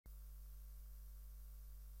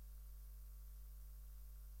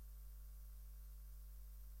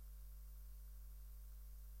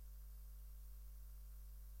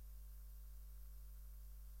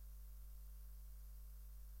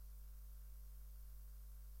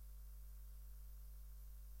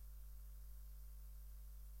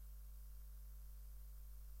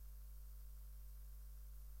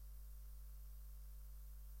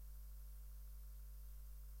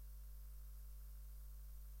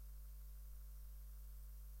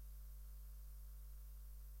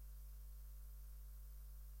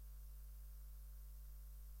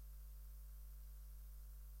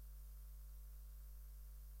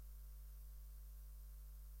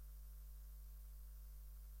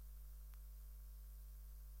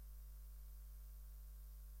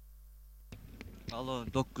Алло,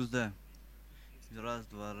 9'da. Раз,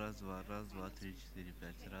 два, раз, два, раз, два, три, четыре,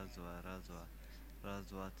 пять. Раз, два, раз, два. Раз,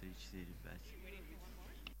 два, три, четыре, пять.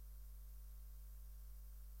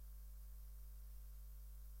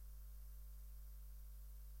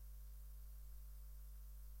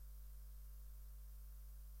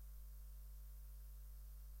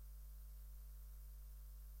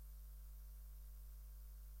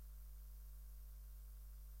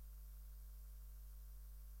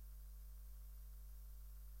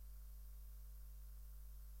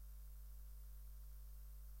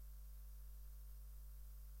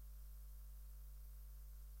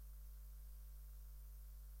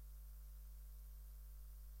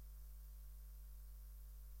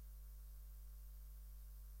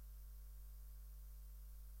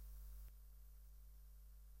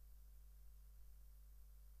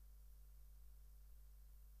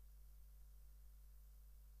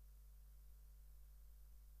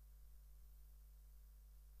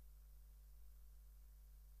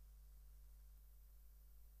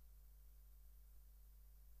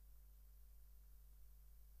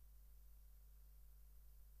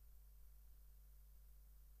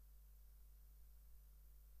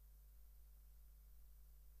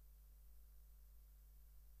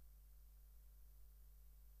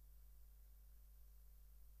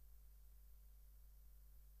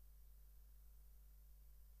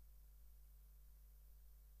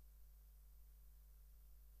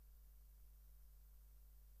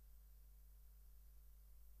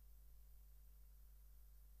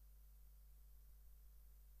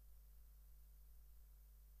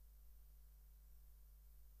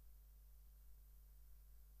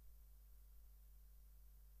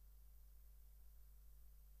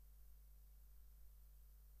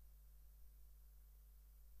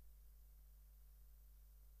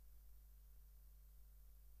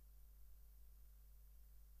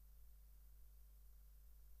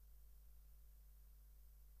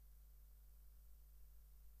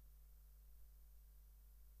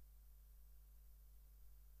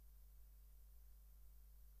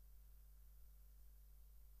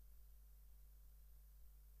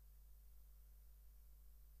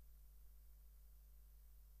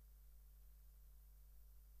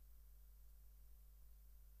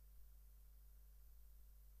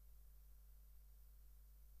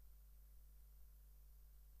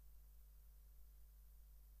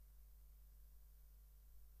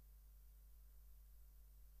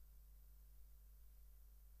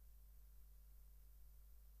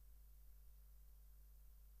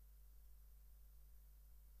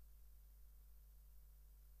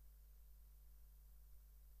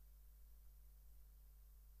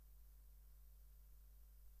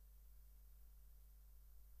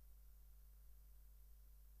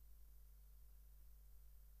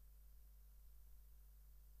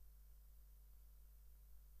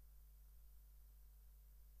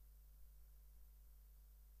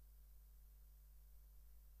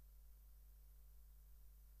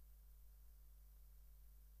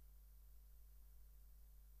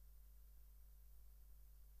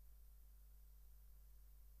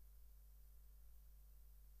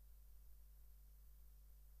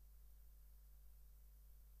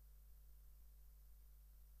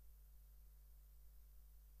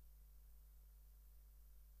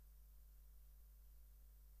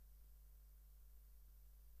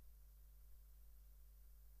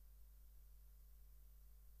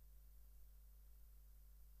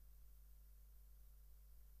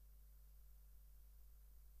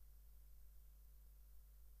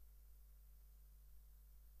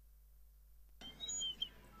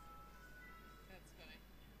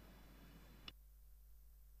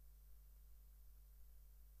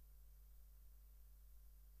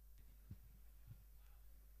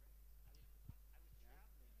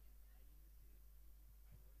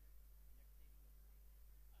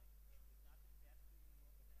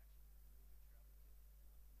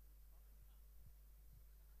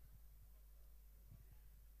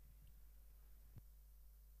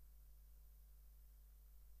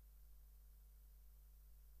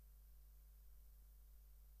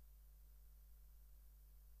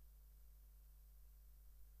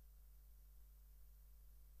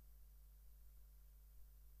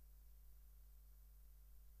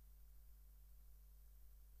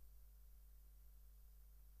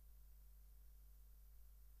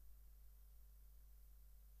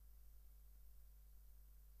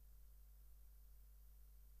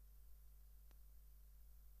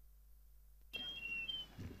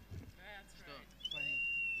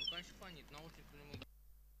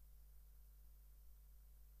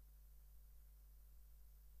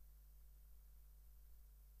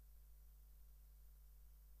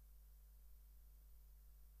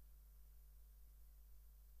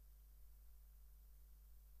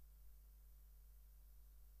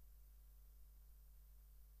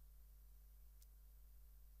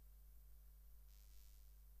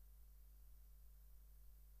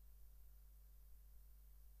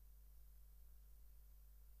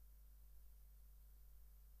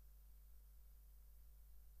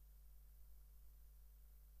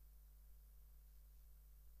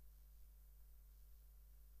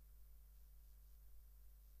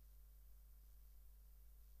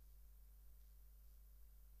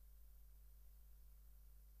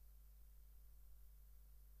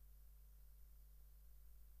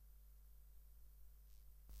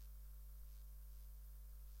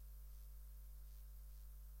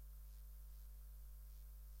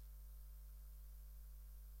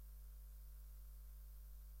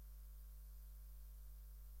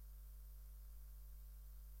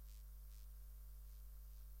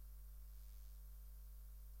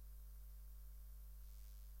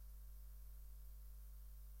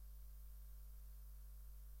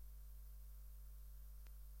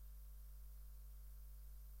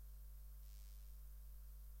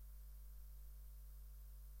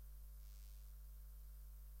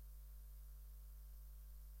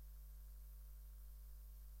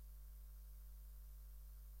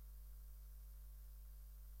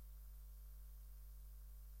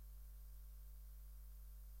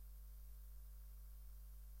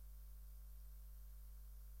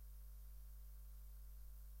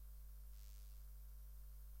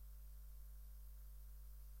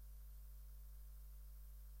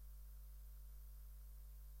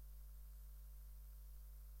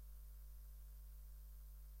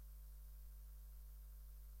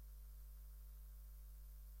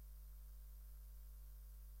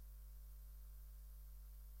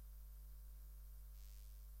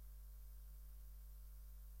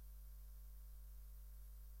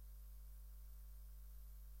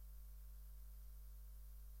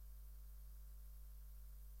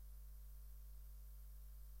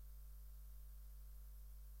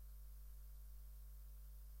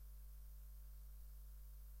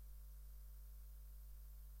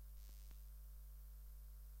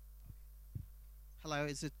 Hello,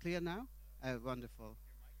 is it clear now? Wonderful.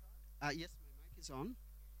 Yes, my mic is on.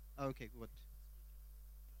 Okay, good.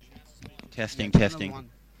 Yeah, Testing, channel testing. one.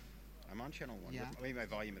 I'm on channel one. Yeah. Maybe my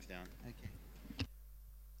volume is down. Okay.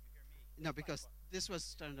 No, because this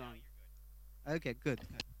was turned on. Okay, good.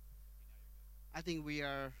 Good. I think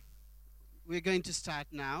we're going to start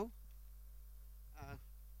now.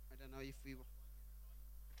 I don't know if we. Hi,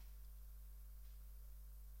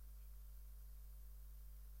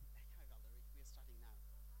 Valerie. We're starting now.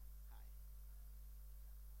 Hi.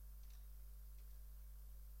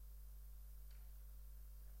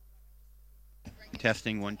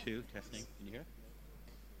 Testing, one, two, testing. Can you hear?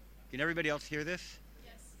 Can everybody else hear this?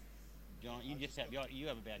 John, you just have you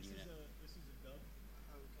have a bad unit. Okay.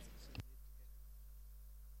 So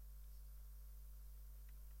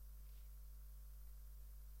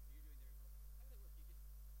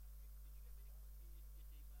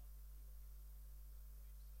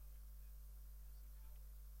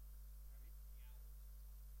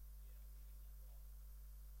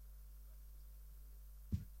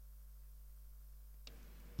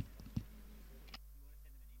we need to get.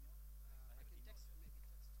 I can text maybe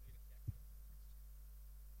text.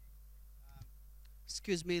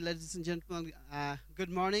 Excuse me, ladies and gentlemen. Good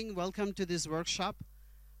morning. Welcome to this workshop.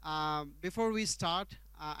 Before we start,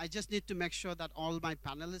 I just need to make sure that all my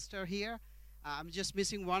panelists are here. I'm just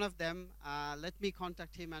missing one of them. Let me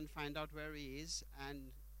contact him and find out where he is.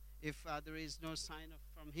 And if there is no sign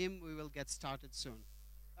from him, we will get started soon.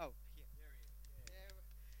 Oh,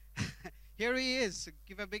 here. Here he is.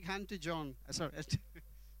 Give a big hand to John. Sorry, to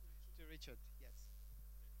Richard. Yes.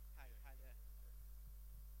 Hi, hi there.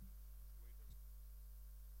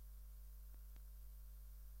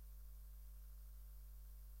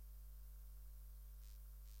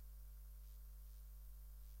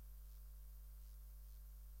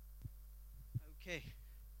 Okay. Okay.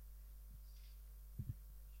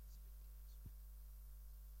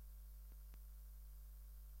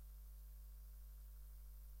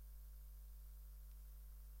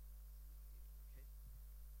 Will I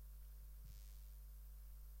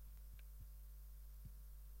hear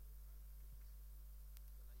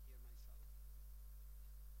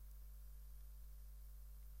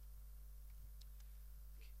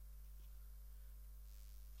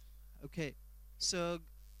myself? Okay. So,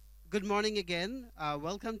 good morning again.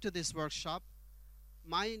 Welcome to this workshop.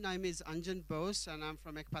 My name is Anjan Bose, and I'm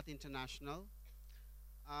from ECPAT International.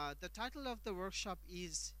 The title of the workshop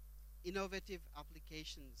is Innovative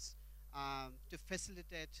Applications to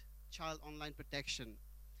Facilitate Child Online Protection.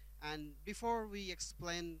 And before we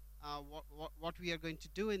explain what we are going to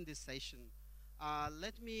do in this session,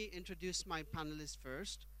 let me introduce my panelists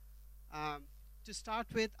first. Um, to start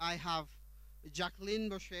with, I have Jacqueline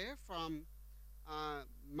Boucher from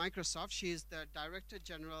Microsoft. She is the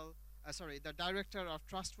the Director of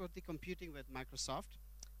Trustworthy Computing with Microsoft.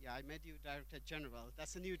 Yeah, I made you Director General.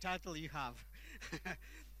 That's a new title you have.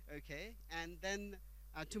 Okay, and then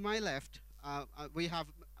to my left, we have,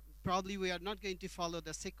 probably we are not going to follow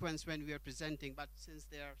the sequence when we are presenting, but since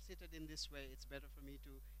they are seated in this way, it's better for me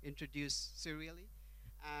to introduce serially.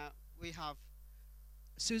 We have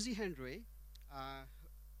Susie Henry, uh,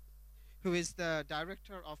 who is the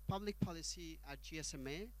Director of Public Policy at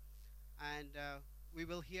GSMA, and we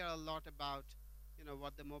will hear a lot about,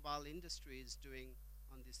 what the mobile industry is doing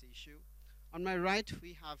on this issue. On my right,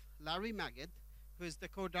 we have Larry Magid, who is the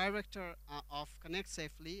co-director of Connect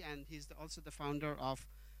Safely, and he's also the founder of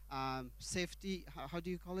safety. How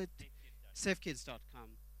do you call it? SafeKids.com.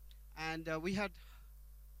 And we had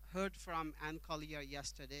heard from Ann Collier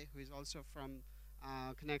yesterday, who is also from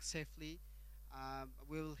Connect Safely.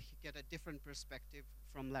 We'll get a different perspective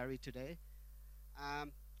from Larry today.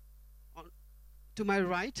 Um, to my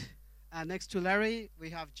right, next to Larry, we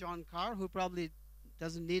have John Carr, who probably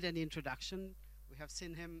doesn't need any introduction. We have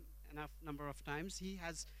seen him enough number of times. He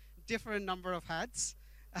has different number of hats.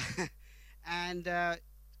 And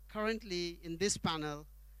currently in this panel,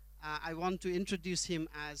 I want to introduce him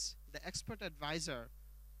as the expert advisor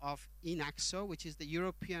of INAXO, which is the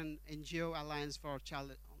European NGO Alliance for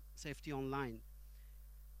Child Safety Online.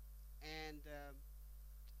 And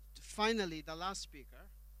finally, the last speaker,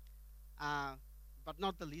 but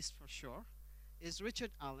not the least for sure, is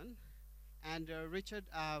Richard Allen. And Richard,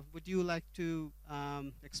 would you like to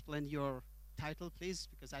explain your title, please?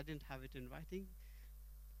 Because I didn't have it in writing.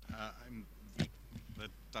 I'm the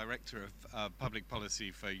Director of Public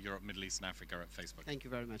Policy for Europe, Middle East and Africa at Facebook. Thank you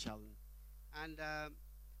very much, Alan. And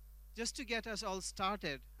just to get us all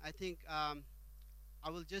started, I think I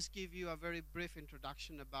will just give you a very brief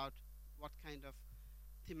introduction about what kind of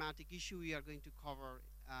thematic issue we are going to cover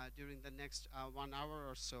during the next 1 hour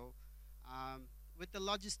or so. with the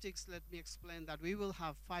logistics, let me explain that we will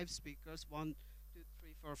have 5 speakers, 1, 2,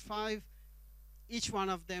 3, 4, 5. Each one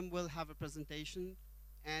of them will have a presentation,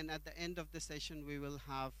 and at the end of the session, we will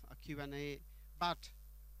have a Q&A. But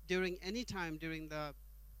during any time during the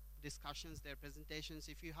discussions, their presentations,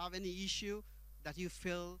 if you have any issue that you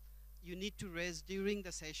feel you need to raise during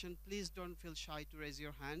the session, please don't feel shy to raise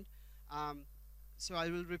your hand. So I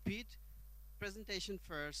will repeat, presentation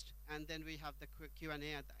first, and then we have the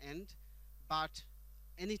Q&A at the end. But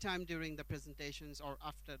anytime during the presentations or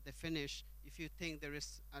after they finish, if you think there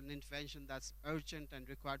is an intervention that's urgent and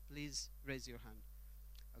required, please raise your hand.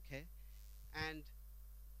 Okay? And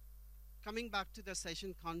coming back to the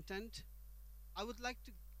session content, I would like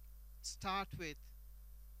to start with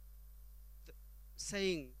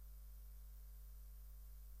saying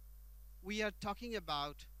we are talking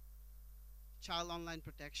about child online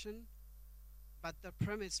protection, but the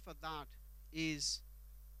premise for that is,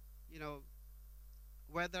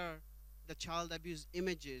 whether the child abuse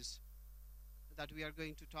images that we are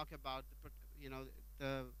going to talk about,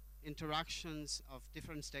 the interactions of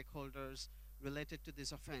different stakeholders related to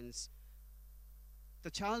this offense,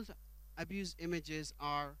 the child abuse images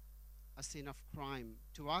are a scene of crime.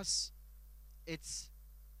 To us, it's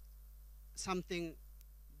something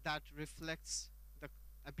that reflects the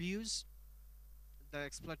abuse, the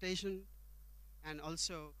exploitation, and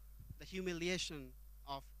also the humiliation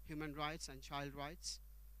of human rights and child rights.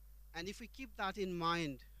 And if we keep that in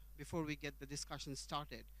mind before we get the discussion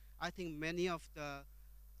started, I think many of the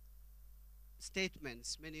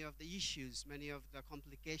statements, many of the issues, many of the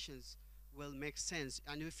complications will make sense.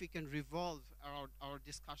 And if we can revolve our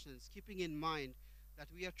discussions, keeping in mind that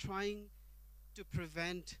we are trying to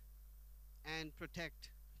prevent and protect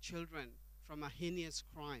children from a heinous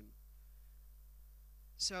crime.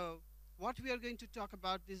 So what we are going to talk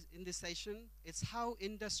about in this session is how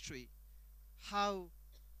industry, how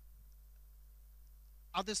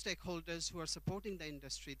other stakeholders who are supporting the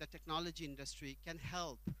industry, the technology industry, can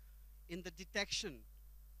help in the detection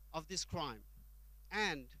of this crime.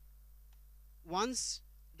 And once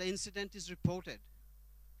the incident is reported,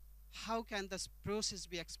 how can this process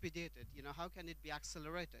be expedited? How can it be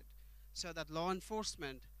accelerated so that law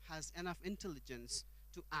enforcement has enough intelligence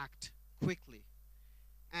to act quickly?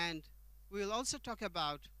 And we will also talk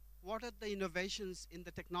about what are the innovations in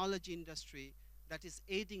the technology industry that is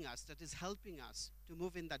aiding us, that is helping us to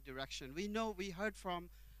move in that direction. We heard from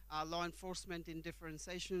law enforcement in different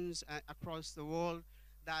sessions across the world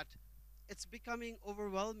that it's becoming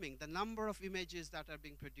overwhelming. The number of images that are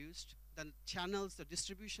being produced, the channels, the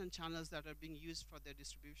distribution channels that are being used for their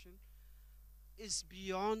distribution is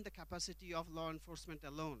beyond the capacity of law enforcement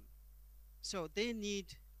alone. So they need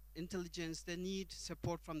intelligence, they need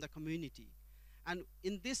support from the community. And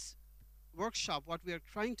in this workshop, what we are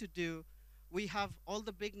trying to do, we have all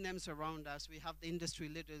the big names around us, we have the industry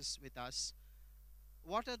leaders with us.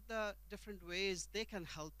 What are the different ways they can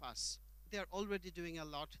help us? They're already doing a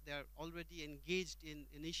lot. They're already engaged in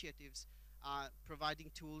initiatives,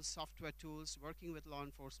 providing tools, software tools, working with law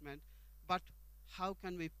enforcement. But how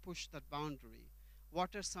can we push that boundary?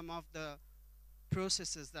 What are some of the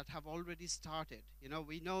processes that have already started?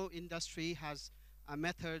 We know industry has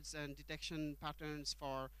methods and detection patterns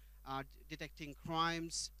for detecting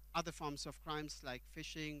crimes, other forms of crimes like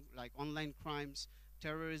phishing, like online crimes,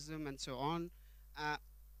 terrorism, and so on.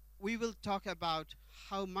 We will talk about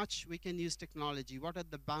how much we can use technology. What are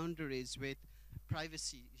the boundaries with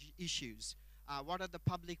privacy issues? What are the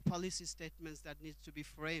public policy statements that need to be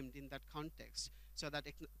framed in that context so that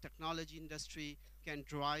technology industry can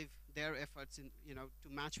drive their efforts to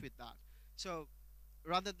match with that? So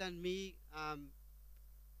rather than me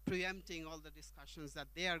preempting all the discussions that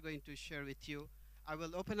they are going to share with you, I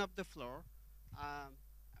will open up the floor.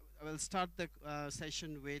 I will start the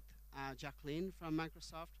session with Jacqueline from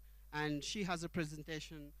Microsoft, and she has a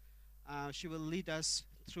presentation. She will lead us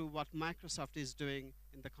through what Microsoft is doing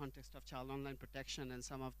in the context of child online protection and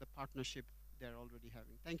some of the partnership they're already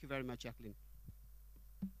having. Thank you very much, Jacqueline.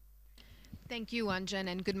 Thank you, Anjan,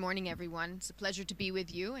 and good morning, everyone. It's a pleasure to be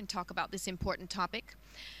with you and talk about this important topic.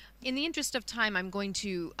 In the interest of time, I'm going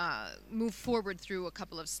to move forward through a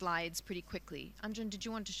couple of slides pretty quickly. Anjan, did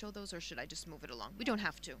you want to show those, or should I just move it along? We don't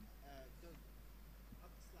have to.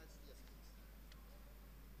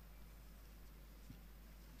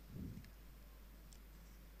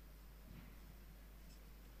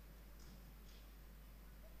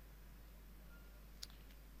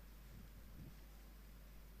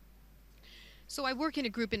 So I work in a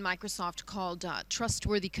group in Microsoft called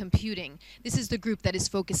Trustworthy Computing. This is the group that is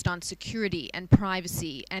focused on security and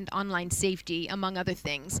privacy and online safety, among other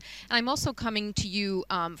things. And I'm also coming to you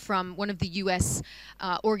from one of the U.S.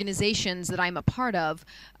 Organizations that I'm a part of.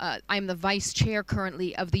 I'm the vice chair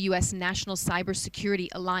currently of the U.S. National Cybersecurity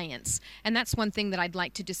Alliance. And that's one thing that I'd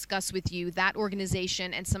like to discuss with you, that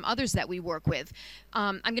organization and some others that we work with.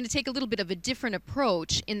 I'm going to take a little bit of a different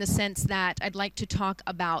approach in the sense that I'd like to talk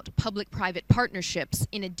about public-private partnerships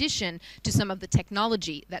in addition to some of the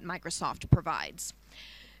technology that Microsoft provides.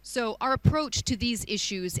 So our approach to these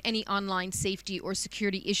issues, any online safety or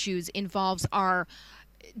security issues, involves our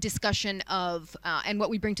discussion of and what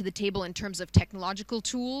we bring to the table in terms of technological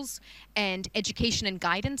tools and education and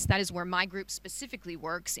guidance. That is where my group specifically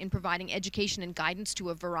works, in providing education and guidance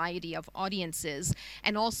to a variety of audiences,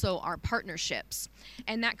 and also our partnerships.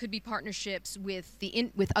 And that could be partnerships with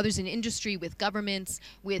with others in industry, with governments,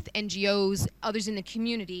 with NGOs, others in the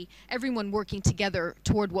community, everyone working together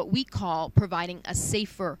toward what we call providing a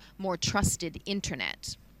safer, more trusted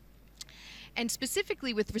internet. And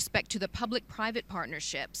specifically with respect to the public-private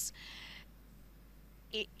partnerships,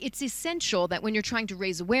 it's essential that when you're trying to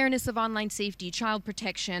raise awareness of online safety, child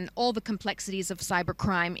protection, all the complexities of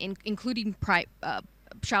cybercrime, including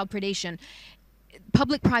child predation,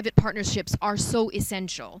 public-private partnerships are so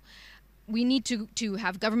essential. We need to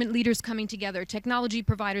have government leaders coming together, technology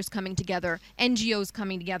providers coming together, NGOs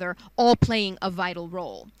coming together, all playing a vital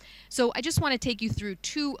role. So I just want to take you through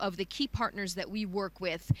two of the key partners that we work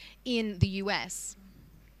with in the U.S.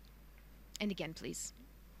 And again, please.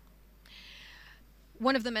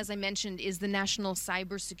 One of them, as I mentioned, is the National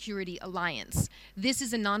Cybersecurity Alliance. This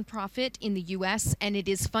is a nonprofit in the U.S., and it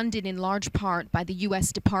is funded in large part by the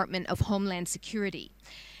U.S. Department of Homeland Security.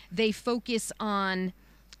 They focus on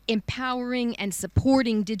empowering and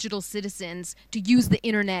supporting digital citizens to use the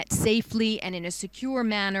internet safely and in a secure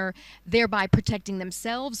manner, thereby protecting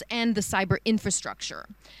themselves and the cyber infrastructure.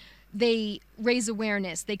 They raise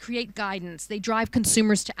awareness, they create guidance, they drive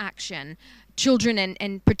consumers to action. Children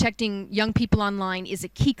and protecting young people online is a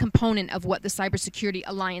key component of what the Cybersecurity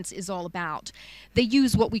Alliance is all about. They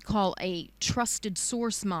use what we call a trusted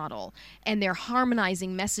source model, and they're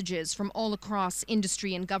harmonizing messages from all across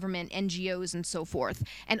industry and government, NGOs, and so forth.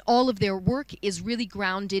 And all of their work is really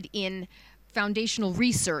grounded in foundational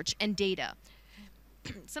research and data.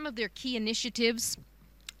 Some of their key initiatives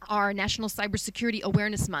are National Cybersecurity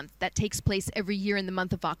Awareness Month that takes place every year in the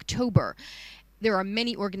month of October. There are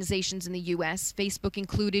many organizations in the U.S., Facebook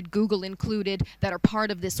included, Google included, that are part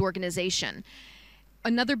of this organization.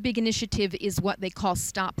 Another big initiative is what they call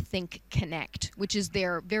Stop, Think, Connect, which is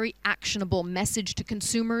their very actionable message to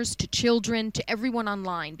consumers, to children, to everyone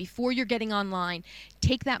online. Before you're getting online,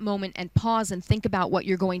 take that moment and pause and think about what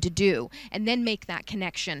you're going to do, and then make that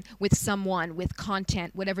connection with someone, with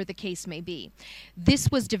content, whatever the case may be. This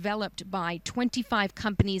was developed by 25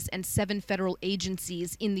 companies and 7 federal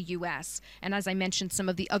agencies in the U.S. And as I mentioned, some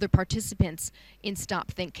of the other participants in Stop,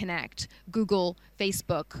 Think, Connect: Google,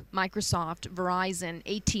 Facebook, Microsoft, Verizon,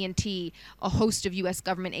 AT&T, a host of U.S.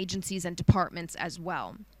 government agencies and departments as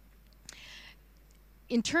well.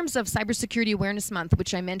 In terms of Cybersecurity Awareness Month,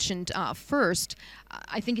 which I mentioned first,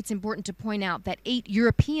 I think it's important to point out that 8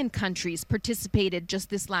 European countries participated just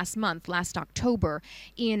this last month, last October,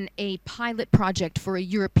 in a pilot project for a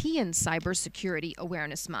European Cybersecurity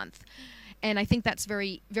Awareness Month. And I think that's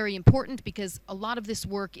very, very important, because a lot of this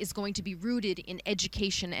work is going to be rooted in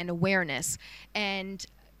education and awareness, and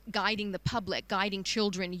guiding the public, guiding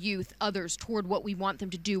children, youth, others toward what we want them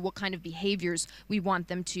to do, what kind of behaviors we want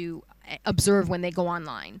them to observe when they go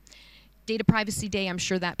online. Data Privacy Day, I'm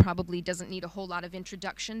sure that probably doesn't need a whole lot of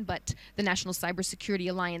introduction, but the National Cybersecurity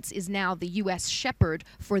Alliance is now the U.S. shepherd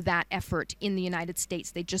for that effort in the United States.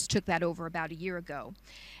 They just took that over about a year ago.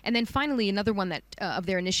 And then finally, another one that of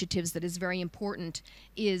their initiatives that is very important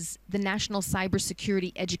is the National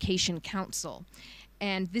Cybersecurity Education Council.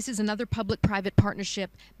 And this is another public-private partnership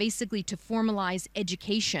basically to formalize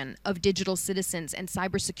education of digital citizens and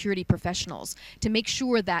cybersecurity professionals, to make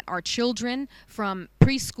sure that our children from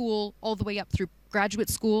preschool all the way up through graduate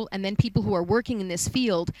school, and then people who are working in this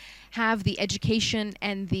field, have the education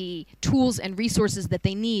and the tools and resources that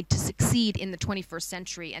they need to succeed in the 21st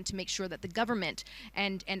century, and to make sure that the government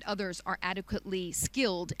and others are adequately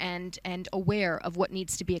skilled and aware of what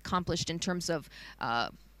needs to be accomplished in terms of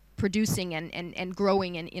producing and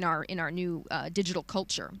growing in our new digital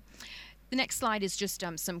culture. The next slide is just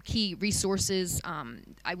some key resources.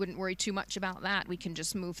 I wouldn't worry too much about that. We can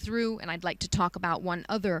just move through, and I'd like to talk about one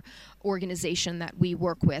other organization that we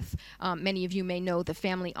work with. Many of you may know the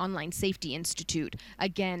Family Online Safety Institute.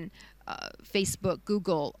 Again, Facebook,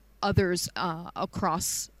 Google, others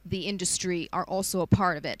across the industry are also a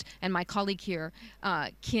part of it. And my colleague here,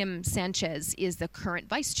 Kim Sanchez, is the current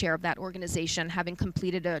vice chair of that organization, having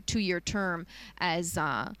completed a 2-year term as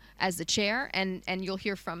the chair. And you'll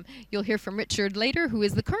hear from Richard later, who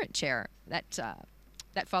is the current chair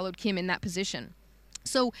that followed Kim in that position.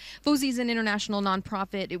 So FOSI is an international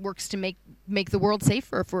nonprofit. It works to make the world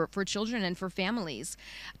safer for children and for families.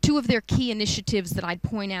 2 of their key initiatives that I'd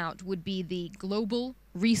point out would be the Global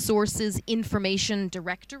Resources Information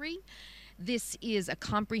Directory. This is a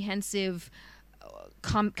comprehensive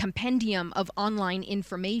compendium of online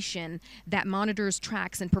information that monitors,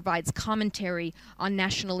 tracks, and provides commentary on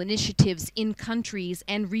national initiatives in countries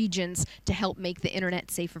and regions to help make the internet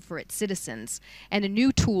safer for its citizens. And a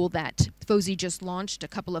new tool that FOSI just launched a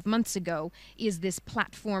couple of months ago is this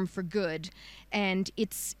Platform for Good. And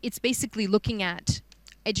it's basically looking at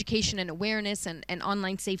education and awareness and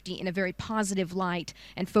online safety in a very positive light,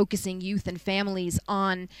 and focusing youth and families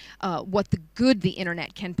on what the good the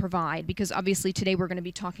internet can provide, because obviously today we're going to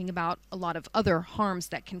be talking about a lot of other harms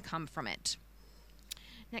that can come from it.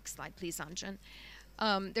 Next slide, please, Anjan.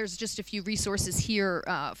 There's just a few resources here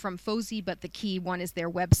from FOSI, but the key one is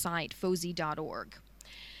their website, fosi.org.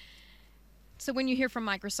 So when you hear from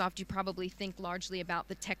Microsoft, you probably think largely about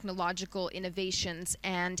the technological innovations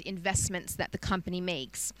and investments that the company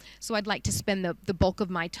makes. So I'd like to spend the bulk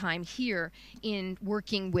of my time here in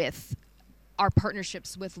working with our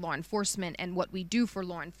partnerships with law enforcement and what we do for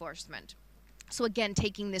law enforcement. So again,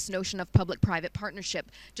 taking this notion of public-private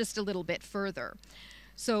partnership just a little bit further.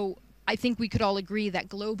 So I think we could all agree that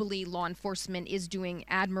globally law enforcement is doing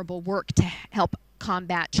admirable work to help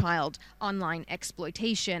combat child online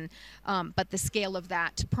exploitation, but the scale of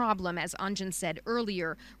that problem, as Anjan said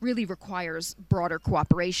earlier, really requires broader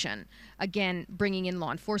cooperation. Again, bringing in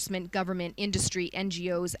law enforcement, government, industry,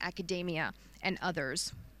 NGOs, academia, and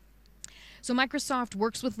others. So Microsoft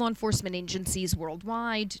works with law enforcement agencies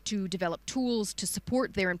worldwide to develop tools to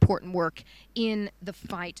support their important work in the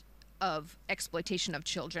fight of exploitation of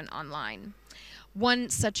children online. One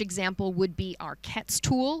such example would be our CETS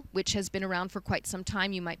tool, which has been around for quite some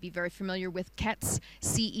time. You might be very familiar with CETS,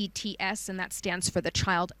 C-E-T-S, and that stands for the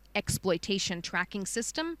Child Exploitation Tracking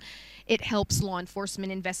System. It helps law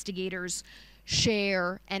enforcement investigators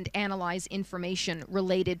share and analyze information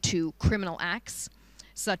related to criminal acts,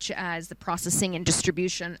 such as the processing and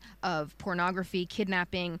distribution of pornography,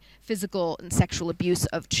 kidnapping, physical and sexual abuse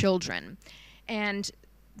of children. And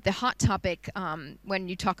the hot topic when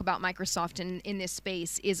you talk about Microsoft in this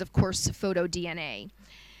space is, of course, photo DNA.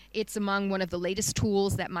 It's among one of the latest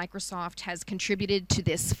tools that Microsoft has contributed to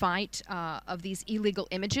this fight of these illegal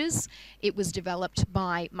images. It was developed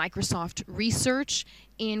by Microsoft Research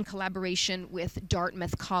in collaboration with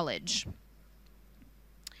Dartmouth College.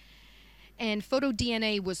 And photo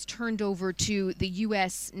DNA was turned over to the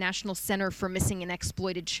U.S. National Center for Missing and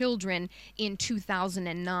Exploited Children in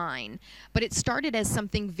 2009. But it started as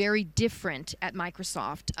something very different at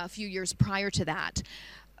Microsoft a few years prior to that.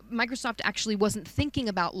 Microsoft actually wasn't thinking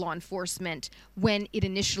about law enforcement when it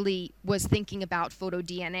initially was thinking about photo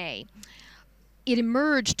DNA. It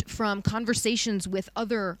emerged from conversations with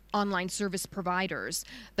other online service providers.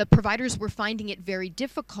 The providers were finding it very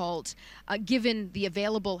difficult, given the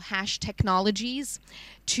available hash technologies,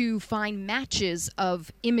 to find matches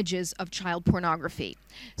of images of child pornography.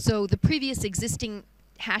 So the previous existing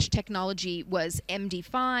hash technology was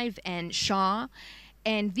MD5 and SHA,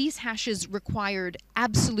 and these hashes required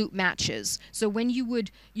absolute matches. So when you would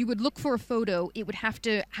look for a photo, it would have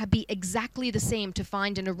to be exactly the same to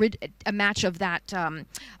find a match of that, a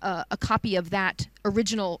copy of that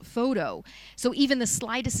original photo. So even the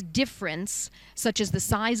slightest difference, such as the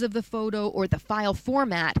size of the photo or the file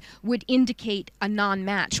format, would indicate a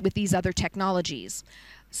non-match with these other technologies.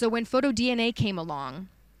 So when photo DNA came along,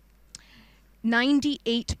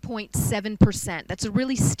 98.7%, that's a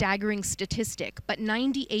really staggering statistic, but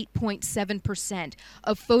 98.7%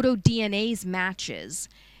 of photo DNA's matches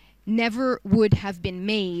never would have been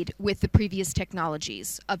made with the previous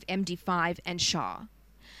technologies of MD5 and SHA.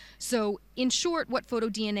 So in short, what photo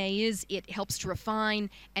DNA is, it helps to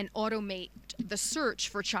refine and automate the search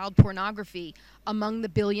for child pornography among the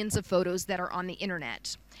billions of photos that are on the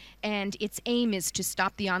internet. And its aim is to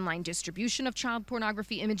stop the online distribution of child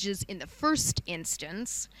pornography images in the first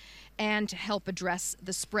instance, and to help address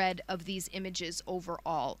the spread of these images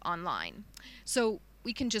overall online. So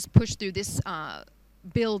we can just push through this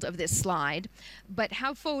build of this slide, but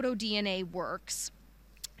how photo DNA works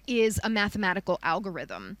is a mathematical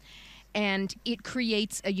algorithm, and it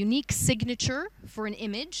creates a unique signature for an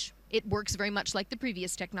image. It works very much like the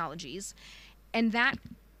previous technologies, and that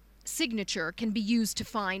signature can be used to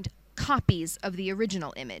find copies of the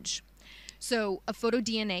original image. So a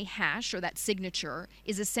photo-DNA hash, or that signature,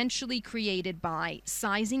 is essentially created by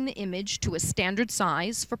sizing the image to a standard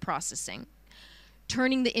size for processing,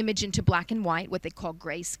 turning the image into black and white, what they call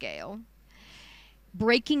grayscale,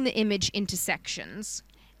 breaking the image into sections,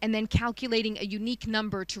 and then calculating a unique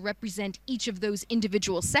number to represent each of those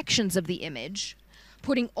individual sections of the image,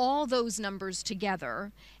 putting all those numbers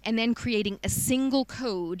together, and then creating a single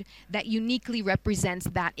code that uniquely represents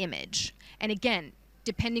that image. And again,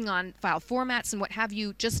 depending on file formats and what have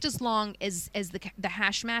you, just as long as the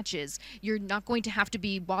hash matches, you're not going to have to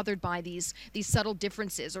be bothered by these subtle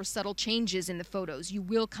differences or subtle changes in the photos. You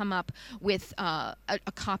will come up with a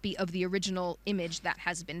copy of the original image that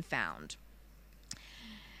has been found.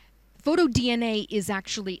 Photo DNA is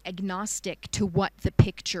actually agnostic to what the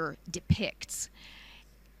picture depicts.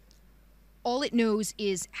 All it knows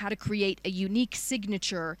is how to create a unique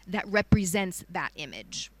signature that represents that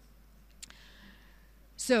image,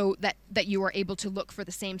 so that you are able to look for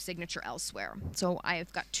the same signature elsewhere. So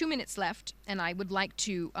I've got 2 minutes left, and I would like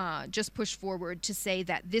to just push forward to say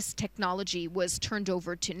that this technology was turned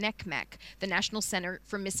over to NCMEC, the National Center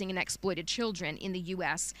for Missing and Exploited Children in the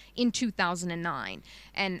U.S. in 2009.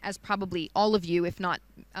 And as probably all of you, if not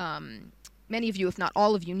many of you, if not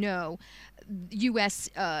all of you know, U.S.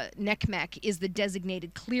 NCMEC is the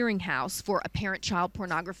designated clearinghouse for apparent child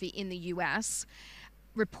pornography in the U.S.,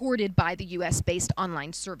 reported by the U.S.-based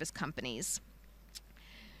online service companies.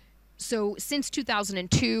 So since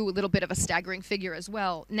 2002, a little bit of a staggering figure as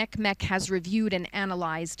well, NCMEC has reviewed and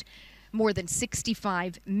analyzed more than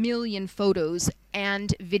 65 million photos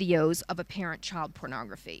and videos of apparent child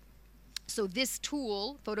pornography. So this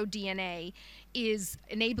tool, PhotoDNA, is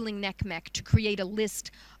enabling NCMEC to create a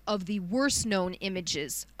list of the worst known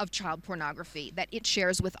images of child pornography that it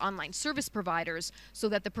shares with online service providers, so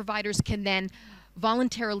that the providers can then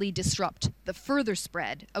voluntarily disrupt the further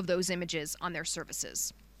spread of those images on their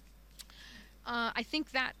services. I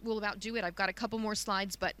think that will about do it. I've got a couple more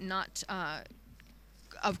slides, but not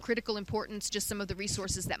of critical importance, just some of the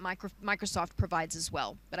resources that Microsoft provides as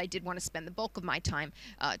well. But I did want to spend the bulk of my time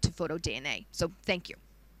to PhotoDNA. So thank you.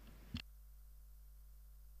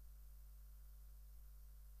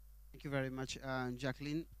 Thank you very much,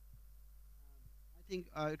 Jacqueline. I think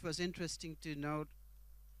it was interesting to note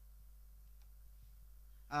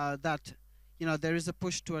that there is a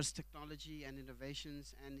push towards technology and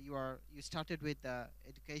innovations, and you started with the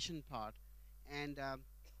education part, and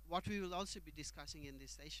what we will also be discussing in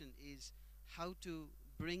this session is how to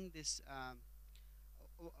bring this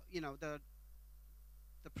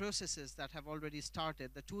the processes that have already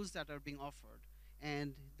started, the tools that are being offered,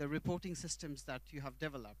 and the reporting systems that you have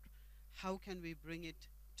developed. How can we bring it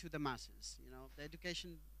to the masses? The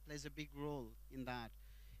education plays a big role in that.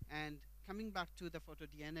 And coming back to the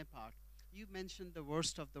PhotoDNA part, you mentioned the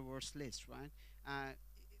worst of the worst list, right?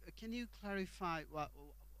 Can you clarify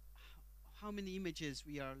how many images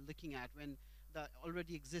we are looking at when the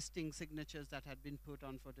already existing signatures that had been put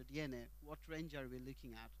on PhotoDNA, what range are we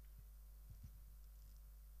looking at?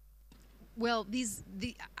 Well,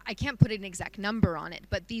 I can't put an exact number on it,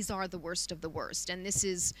 but these are the worst of the worst, and this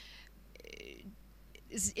is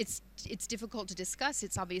it's difficult to discuss.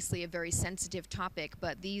 It's obviously a very sensitive topic,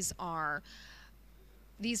 but these are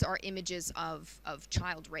images of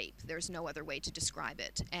child rape. There's no other way to describe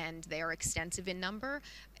it, and they are extensive in number.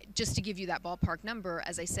 Just to give you that ballpark number,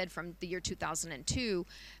 as I said, from the year 2002,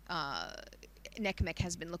 NCMEC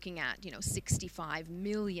has been looking at 65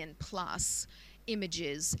 million plus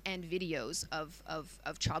images and videos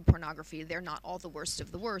of child pornography. They're not all the worst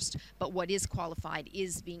of the worst, but what is qualified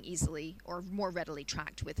is being easily or more readily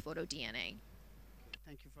tracked with PhotoDNA.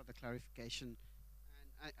 Thank you for the clarification.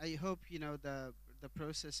 And I hope the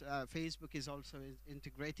process, Facebook is also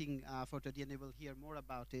integrating PhotoDNA. We'll hear more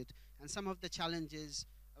about it, and some of the challenges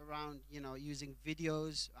around using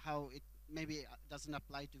videos, how it maybe doesn't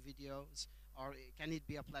apply to videos, or can it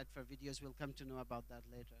be applied for videos? We'll come to know about that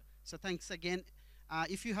later. So thanks again.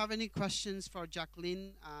 If you have any questions for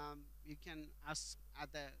Jacqueline, you can ask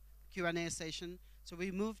at the Q&A session. So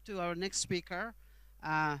we move to our next speaker,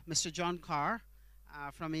 Mr. John Carr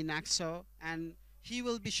from INAXO, and he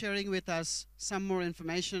will be sharing with us some more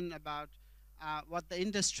information about what the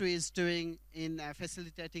industry is doing in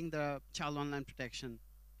facilitating the child online protection.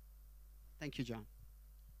 Thank you, John.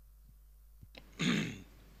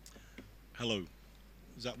 Hello.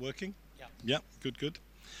 Is that working? Yeah. Yeah, good.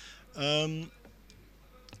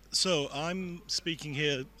 So I'm speaking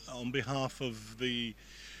here on behalf of the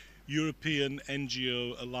European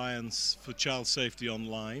NGO Alliance for Child Safety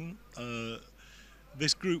Online.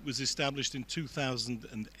 This group was established in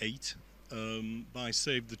 2008 by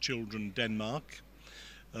Save the Children Denmark.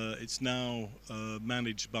 It's now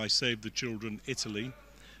managed by Save the Children Italy.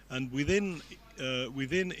 And within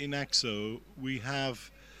INAXO, we have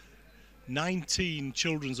 19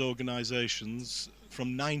 children's organizations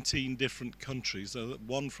from 19 different countries,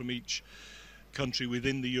 one from each country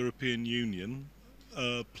within the European Union.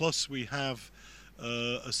 Plus we have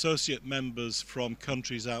associate members from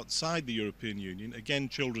countries outside the European Union, again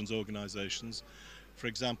children's organizations, for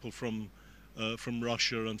example from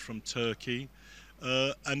Russia and from Turkey.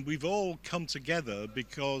 And we've all come together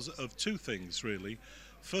because of two things really.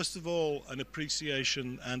 First of all, an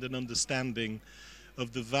appreciation and an understanding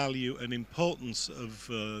of the value and importance of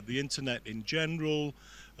the internet in general,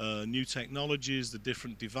 new technologies, the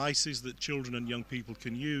different devices that children and young people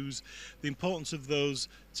can use, the importance of those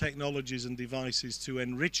technologies and devices to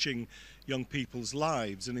enriching young people's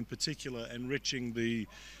lives, and in particular enriching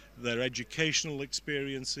their educational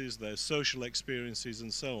experiences, their social experiences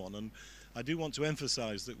and so on. And I do want to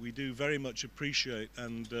emphasize that we do very much appreciate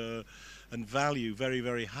and value very,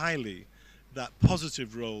 very highly that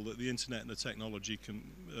positive role that the internet and the technology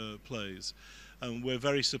plays. And we're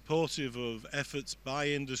very supportive of efforts by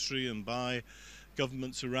industry and by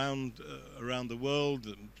governments around the world,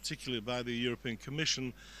 and particularly by the European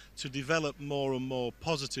Commission, to develop more and more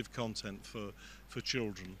positive content for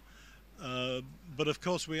children. But of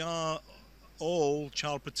course we are all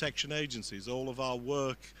child protection agencies. All of our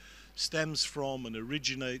work stems from and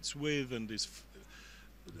originates with and is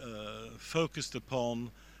focused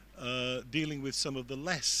upon dealing with some of the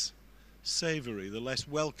less savoury, the less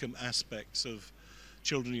welcome aspects of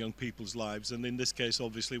children and young people's lives, and in this case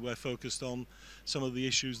obviously we're focused on some of the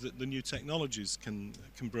issues that the new technologies can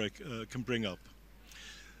bring up.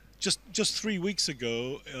 Just 3 weeks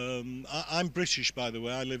ago, I'm British by the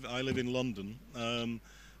way, I live in London,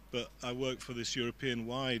 but I work for this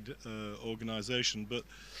European-wide organisation. But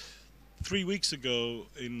 3 weeks ago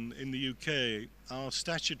in the UK, our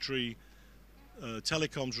statutory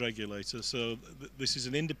telecoms regulator, so this is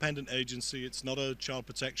an independent agency, it's not a child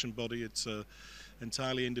protection body, it's an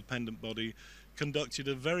entirely independent body, conducted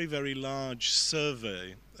a very, very large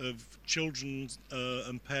survey of children's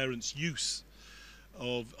and parents' use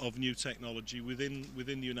of new technology within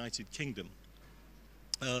the United Kingdom.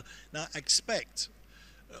 Now I expect,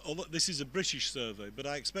 although this is a British survey, but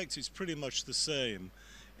I expect it's pretty much the same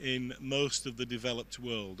in most of the developed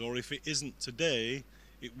world, or if it isn't today,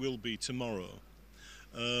 it will be tomorrow,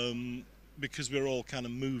 because we're all kind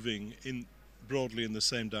of moving broadly in the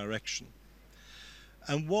same direction.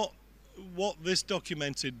 And what this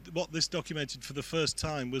documented for the first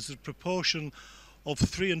time was the proportion of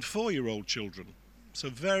 3 and 4 year old children, so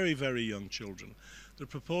very, very young children, the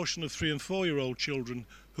proportion of 3 and 4 year old children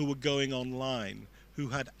who were going online, who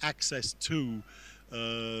had access to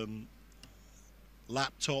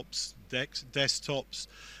laptops, desktops,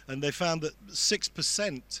 and they found that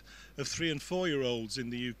 6% of 3 and 4 year olds in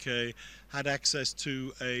the UK had access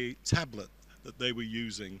to a tablet that they were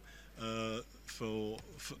using for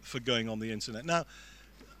going on the internet. Now,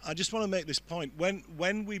 I just want to make this point.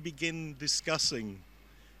 When we begin discussing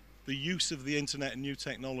the use of the internet and new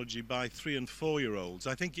technology by 3 and 4 year olds,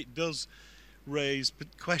 I think it does raise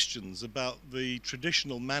questions about the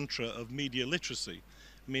traditional mantra of media literacy.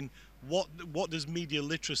 I mean, what does media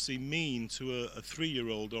literacy mean to a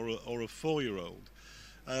 3-year-old or a 4-year-old?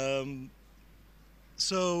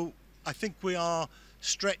 So I think we are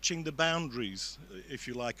stretching the boundaries, if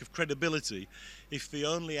you like, of credibility if the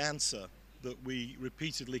only answer that we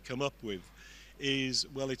repeatedly come up with is,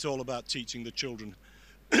 well, it's all about teaching the children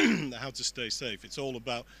how to stay safe. It's all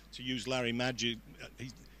about, to use Larry Magid,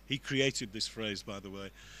 he created this phrase, by the way.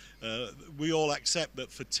 We all accept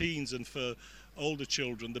that for teens and for older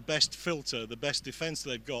children, the best filter, the best defense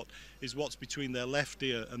they've got is what's between their left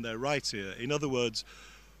ear and their right ear. In other words,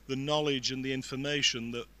 the knowledge and the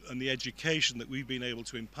information and the education that we've been able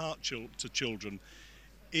to impart to children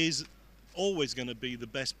is always going to be the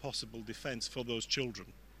best possible defense for those children,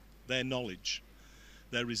 their knowledge,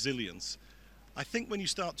 their resilience. I think when you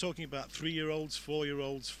start talking about 3-year-olds,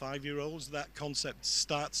 4-year-olds, 5-year-olds, that concept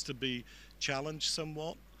starts to be challenged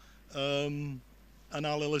somewhat. And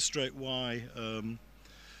I'll illustrate why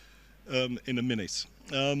in a minute.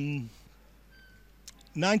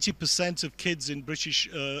 90% of kids in British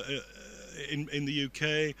in the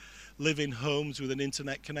UK live in homes with an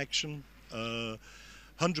internet connection.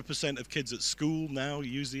 100% of kids at school now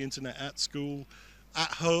use the internet at school.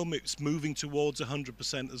 At home, it's moving towards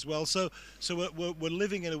 100% as well. So we're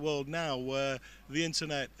living in a world now where the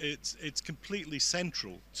internet it's completely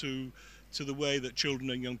central to to the way that children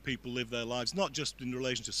and young people live their lives, not just in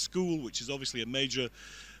relation to school, which is obviously a major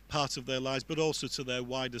part of their lives, but also to their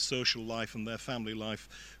wider social life and their family life.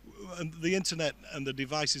 And the internet and the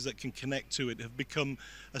devices that can connect to it have become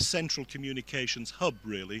a central communications hub,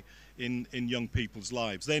 really, in young people's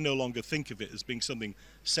lives. They no longer think of it as being something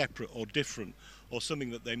separate or different, or something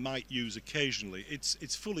that they might use occasionally.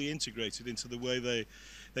 It's fully integrated into the way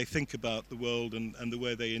they think about the world and the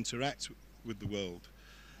way they interact with the world.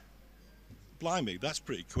 Blimey, that's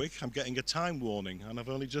pretty quick. I'm getting a time warning, and I've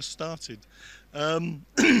only just started.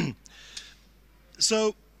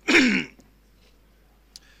 So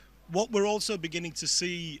what we're also beginning to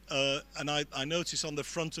see, and I notice on the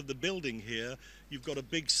front of the building here, you've got a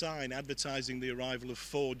big sign advertising the arrival of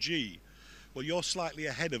 4G. Well, you're slightly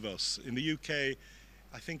ahead of us. In the UK,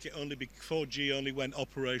 I think 4G only went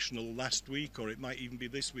operational last week, or it might even be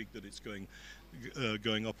this week that it's going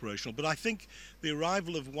operational. But I think the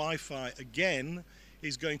arrival of Wi-Fi again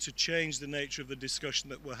is going to change the nature of the discussion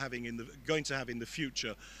that we're going to have in the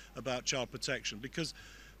future about child protection, because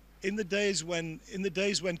in the days when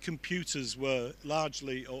computers were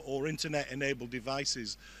largely or internet-enabled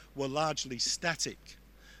devices were largely static,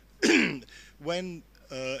 when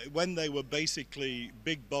they were basically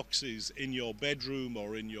big boxes in your bedroom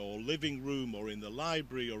or in your living room or in the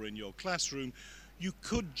library or in your classroom, you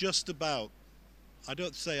could just about, I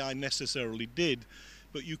don't say I necessarily did,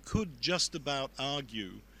 but you could just about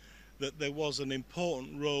argue that there was an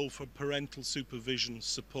important role for parental supervision,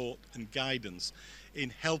 support and guidance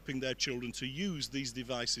in helping their children to use these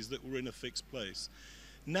devices that were in a fixed place.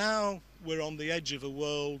 Now we're on the edge of a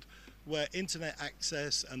world where internet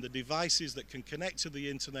access and the devices that can connect to the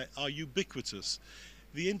internet are ubiquitous.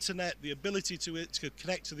 The internet, the ability to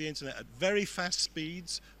connect to the internet at very fast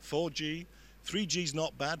speeds, 4G, 3G is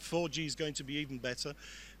not bad, 4G is going to be even better.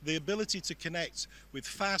 The ability to connect with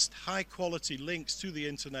fast, high-quality links to the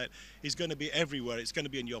internet is going to be everywhere. It's going to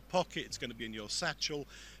be in your pocket, it's going to be in your satchel.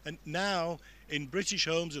 And now, in British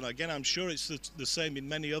homes, and again, I'm sure it's the same in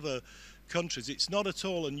many other countries, it's not at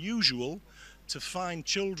all unusual to find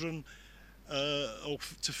children, or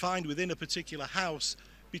to find within a particular house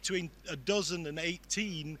between a dozen and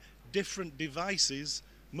 18 different devices,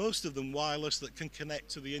 most of them wireless, that can connect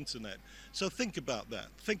to the internet. So think about that.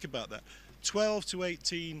 12 to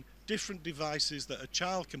 18 different devices that a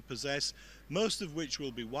child can possess, most of which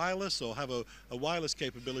will be wireless or have a wireless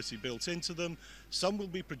capability built into them. Some will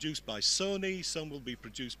be produced by Sony, some will be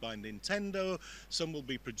produced by Nintendo, some will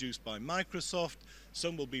be produced by Microsoft,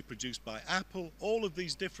 some will be produced by Apple. All of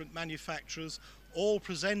these different manufacturers, all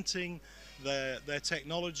presenting their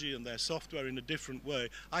technology and their software in a different way.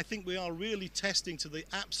 I think we are really testing to the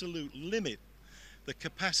absolute limit the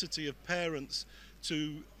capacity of parents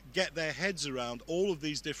to get their heads around all of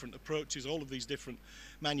these different approaches, all of these different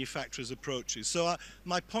manufacturers' approaches. So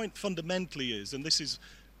my point fundamentally is, and this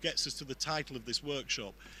gets us to the title of this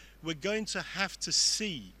workshop, we're going to have to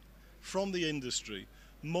see from the industry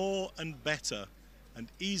more and better and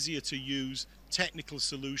easier to use technical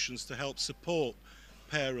solutions to help support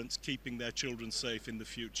parents keeping their children safe in the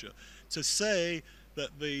future. To say that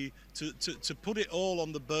to put it all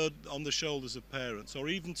on the shoulders of parents, or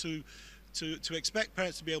even to expect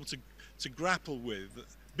parents to be able to grapple with,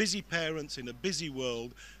 busy parents in a busy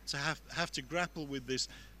world, to have to grapple with this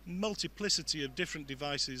multiplicity of different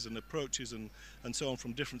devices and approaches and so on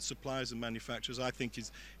from different suppliers and manufacturers, I think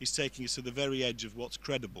is taking us to the very edge of what's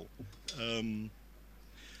credible.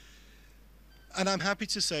 And I'm happy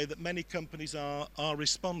to say that many companies are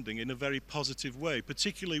responding in a very positive way,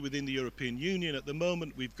 particularly within the European Union. At the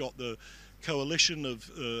moment, we've got the coalition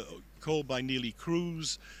called by Neelie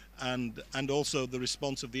Kroes, and also the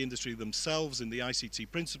response of the industry themselves in the ICT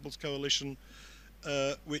Principles Coalition,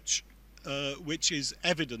 which is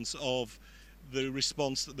evidence of the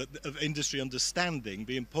response of industry understanding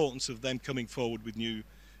the importance of them coming forward with new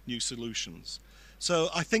solutions. So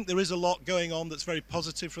I think there is a lot going on that's very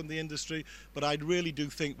positive from the industry, but I really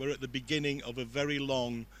do think we're at the beginning of a very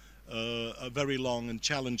long and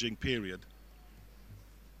challenging period.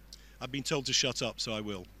 I've been told to shut up, so I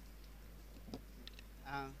will.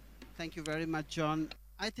 Thank you very much, John.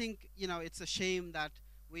 I think, it's a shame that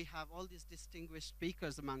we have all these distinguished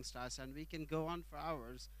speakers amongst us, and we can go on for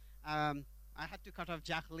hours. I had to cut off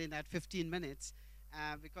Jacqueline at 15 minutes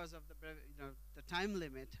because of the time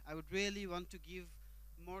limit. I would really want to give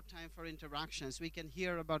more time for interactions. We can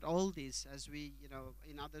hear about all these as we,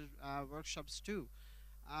 in other workshops too.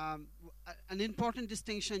 An important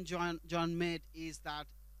distinction John made is that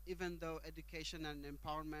even though education and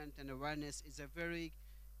empowerment and awareness is a very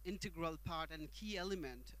integral part and key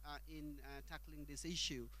element in tackling this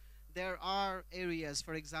issue, there are areas,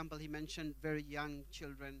 for example, he mentioned very young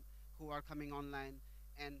children who are coming online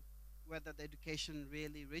and whether the education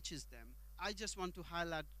really reaches them. I just want to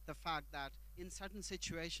highlight the fact that in certain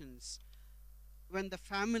situations, when the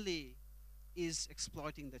family is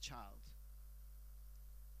exploiting the child,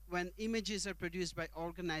 when images are produced by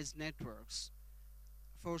organized networks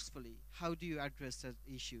forcefully, how do you address that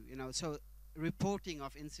issue? So reporting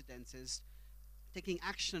of incidences, taking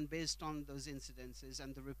action based on those incidences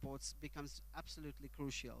and the reports becomes absolutely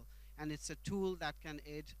crucial. And it's a tool that can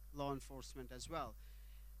aid law enforcement as well.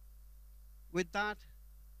 With that,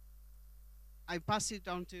 I pass it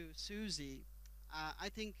on to Susie. I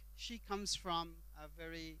think she comes from a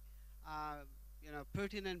very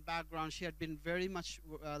pertinent background. She had been very much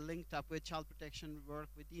linked up with child protection work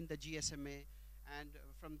within the GSMA, and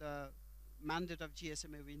from the mandate of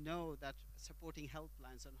GSMA, we know that supporting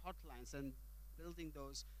helplines and hotlines and building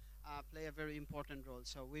those play a very important role.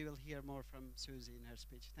 So we will hear more from Susie in her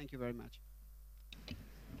speech. Thank you very much.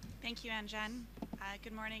 Thank you, Anjan.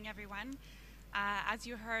 Good morning, everyone. As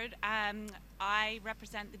you heard, I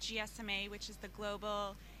represent the GSMA, which is the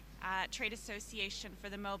Global Trade Association for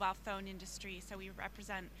the mobile phone industry. So we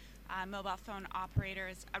represent mobile phone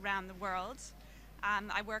operators around the world.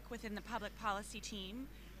 I work within the public policy team.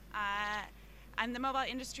 And the mobile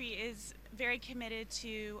industry is very committed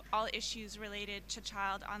to all issues related to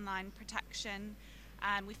child online protection.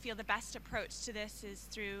 We feel the best approach to this is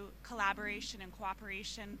through collaboration and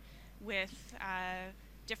cooperation with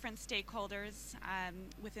different stakeholders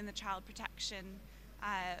within the child protection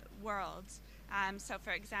world. So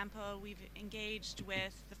for example, we've engaged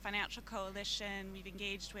with the Financial Coalition, we've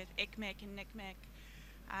engaged with ICMIC and NICMIC,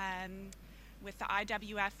 with the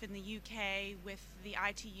IWF in the UK, with the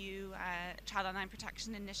ITU, Child Online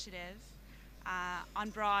Protection Initiative,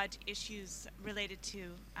 on broad issues related to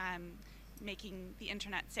making the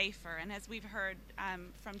internet safer. And as we've heard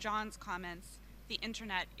from John's comments, the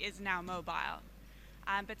internet is now mobile.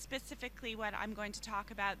 But specifically what I'm going to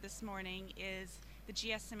talk about this morning is the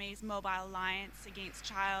GSMA's Mobile Alliance Against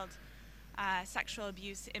Child Sexual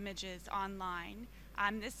Abuse Images Online.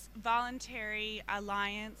 This voluntary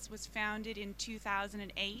alliance was founded in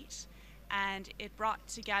 2008, and it brought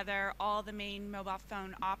together all the main mobile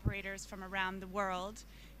phone operators from around the world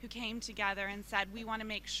who came together and said, we want to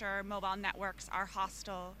make sure mobile networks are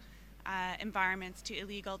hostile environments to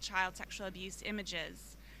illegal child sexual abuse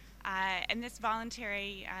images. And this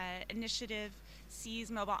voluntary initiative sees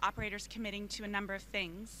mobile operators committing to a number of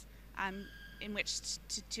things in which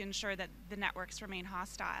to ensure that the networks remain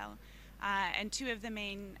hostile. And two of the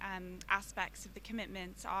main aspects of the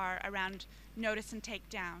commitments are around notice and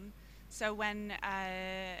takedown. So when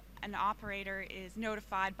an operator is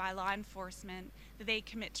notified by law enforcement, they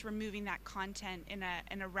commit to removing that content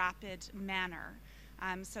in a rapid manner,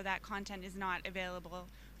 so that content is not available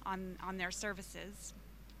on their services.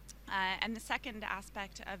 And the second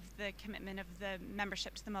aspect of the commitment of the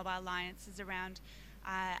membership to the Mobile Alliance is around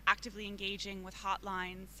actively engaging with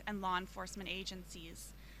hotlines and law enforcement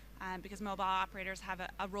agencies, because mobile operators have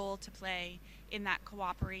a role to play in that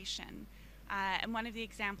cooperation. And one of the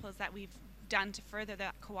examples that we've done to further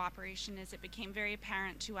that cooperation is it became very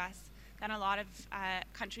apparent to us that in a lot of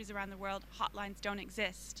countries around the world, hotlines don't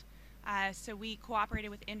exist. So we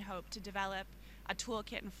cooperated with InHope to develop a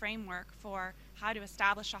toolkit and framework for how to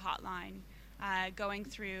establish a hotline, going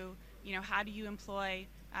through, how do you employ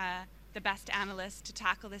the best analysts to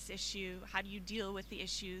tackle this issue? How do you deal with the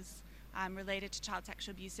issues related to child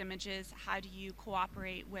sexual abuse images? How do you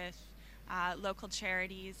cooperate with local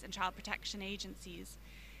charities and child protection agencies?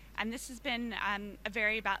 And this has been a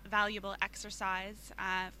very valuable exercise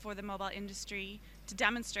for the mobile industry to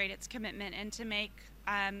demonstrate its commitment and to make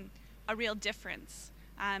a real difference.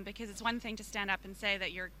 Because it's one thing to stand up and say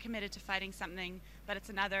that you're committed to fighting something, but it's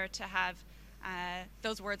another to have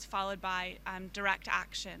those words followed by direct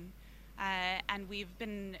action. And we've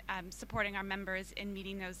been supporting our members in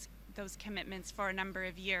meeting those commitments for a number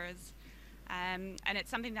of years. And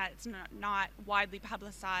it's something that's not widely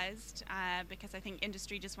publicized, because I think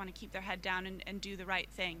industry just want to keep their head down and do the right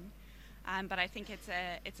thing. But I think it's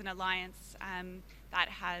an alliance that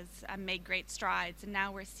has made great strides, and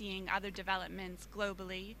now we're seeing other developments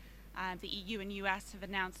globally. The EU and US have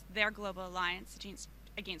announced their global alliance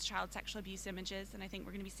against child sexual abuse images, and I think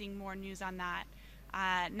we're going to be seeing more news on that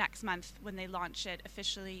next month when they launch it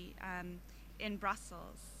officially in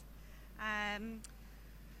Brussels.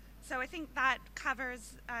 So I think that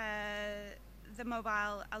covers the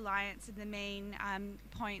Mobile Alliance and the main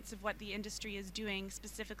points of what the industry is doing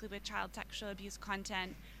specifically with child sexual abuse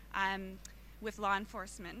content with law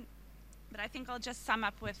enforcement. But I think I'll just sum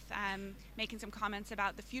up with making some comments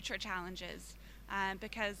about the future challenges,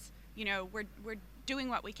 because we're doing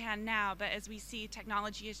what we can now, but as we see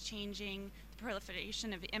technology is changing, the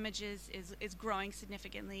proliferation of images is growing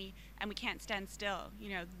significantly, and we can't stand still.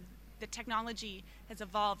 The technology has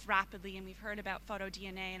evolved rapidly, and we've heard about photo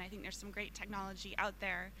DNA, and I think there's some great technology out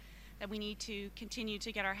there that we need to continue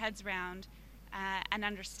to get our heads around and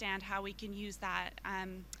understand how we can use that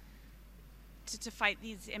to fight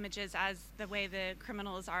these images as the way the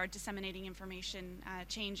criminals are disseminating information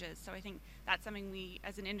changes. So I think that's something we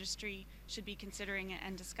as an industry should be considering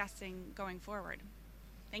and discussing going forward.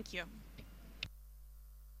 Thank you.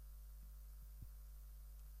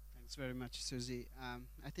 Thanks very much, Susie.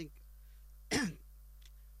 I think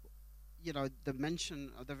the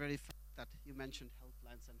mention of the very fact that you mentioned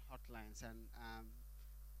helplines and hotlines, and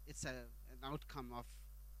it's an outcome of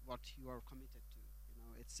what you are committed to.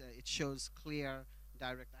 It shows clear,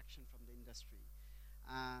 direct action from the industry.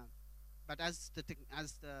 But as the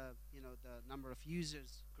number of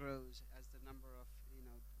users grows, as the number of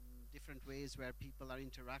different ways where people are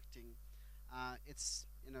interacting, it's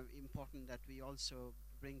important that we also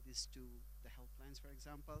bring this to the helplines, for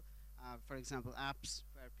example. Apps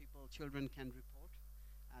where children can report.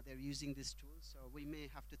 They're using this tool, so we may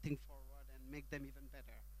have to think forward and make them even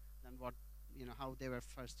better than what how they were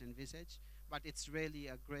first envisaged. But it's really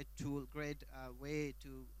a great tool, great way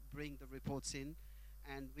to bring the reports in.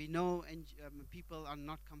 And we know people are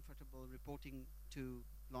not comfortable reporting to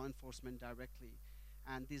law enforcement directly.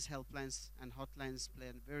 And these helplines and hotlines play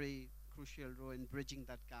a very crucial role in bridging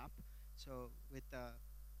that gap. So with the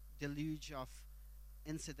deluge of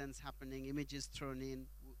incidents happening, images thrown in,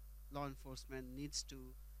 law enforcement needs to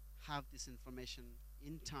have this information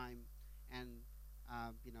in time and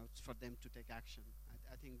for them to take action.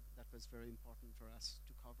 I think that was very important for us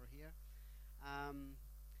to cover here.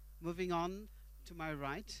 Moving on to my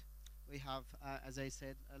right, we have, as I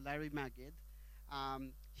said, Larry Magid.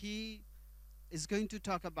 He is going to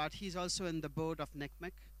talk about, he's also in the board of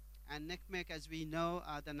NECMEC. And NECMEC, as we know,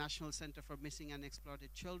 the National Center for Missing and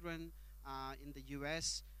Exploited Children in the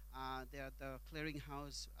US. They are the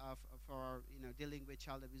clearinghouse for dealing with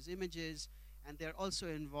child abuse images. And they're also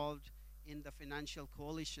involved in the Financial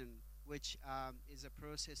Coalition, which is a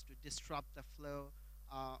process to disrupt the flow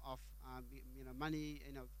of money,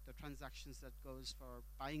 the transactions that goes for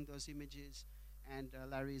buying those images. And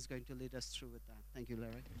Larry is going to lead us through with that. Thank you,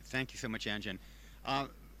 Larry. Thank you so much, Anjan.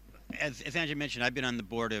 As Anjan mentioned, I've been on the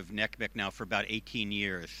board of NECMEC now for about 18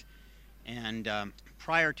 years. And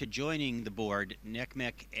prior to joining the board,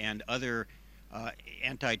 NECMEC and other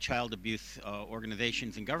anti-child abuse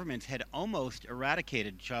organizations and governments had almost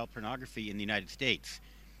eradicated child pornography in the United States.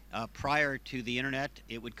 Prior to the internet,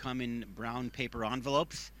 it would come in brown paper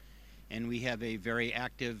envelopes, and we have a very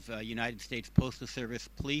active United States Postal Service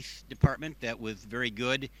police department that was very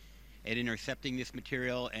good at intercepting this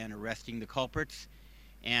material and arresting the culprits.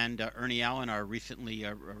 And Ernie Allen, our recently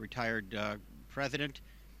retired president,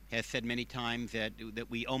 has said many times that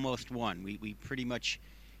we almost won. We pretty much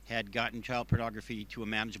had gotten child pornography to a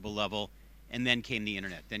manageable level, and then came the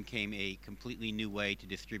internet. Then came a completely new way to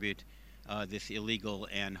distribute this illegal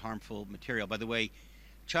and harmful material. By the way,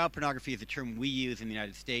 child pornography is a term we use in the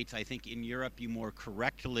United States. I think in Europe you more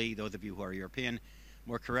correctly, those of you who are European,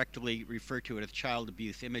 more correctly refer to it as child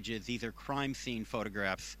abuse images. These are crime scene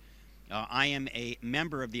photographs. I am a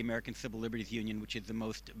member of the American Civil Liberties Union, which is the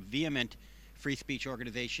most vehement free speech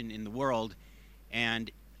organization in the world,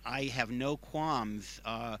 and I have no qualms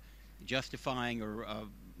justifying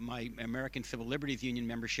my American Civil Liberties Union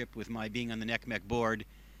membership with my being on the NECMEC board,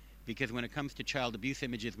 because when it comes to child abuse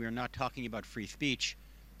images, we are not talking about free speech.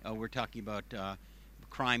 We're talking about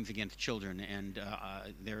crimes against children, and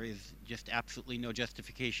there is just absolutely no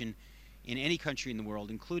justification in any country in the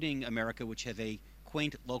world, including America, which has a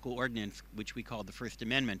quaint local ordinance, which we call the First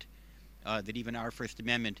Amendment, that even our First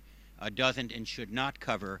Amendment doesn't and should not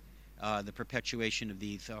cover the perpetuation of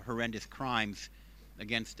these horrendous crimes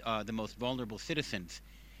against the most vulnerable citizens.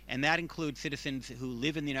 And that includes citizens who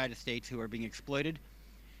live in the United States who are being exploited,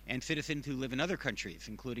 and citizens who live in other countries,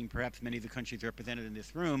 including perhaps many of the countries represented in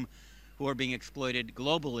this room, who are being exploited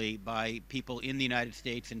globally by people in the United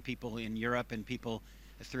States and people in Europe and people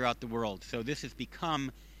throughout the world. So this has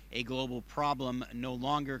become a global problem. No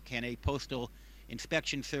longer can a postal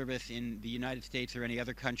inspection service in the United States or any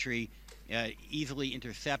other country easily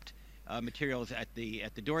intercept materials at the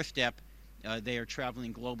doorstep. They are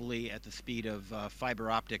traveling globally at the speed of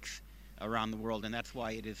fiber optics around the world, and that's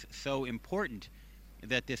why it is so important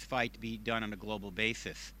that this fight be done on a global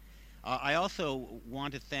basis. I also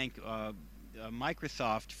want to thank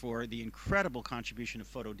Microsoft for the incredible contribution of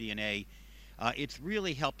photo DNA It's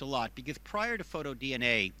really helped a lot because prior to photo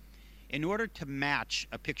DNA, in order to match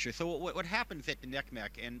a picture, so what happens at the NECMEC,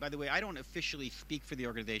 and by the way, I don't officially speak for the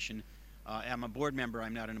organization. I'm a board member,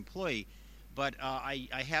 I'm not an employee, but I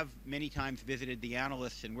have many times visited the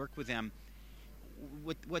analysts and worked with them.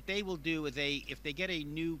 What they will do is if they get a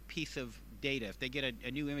new piece of data, if they get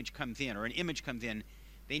a new image comes in, or an image comes in,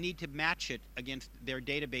 they need to match it against their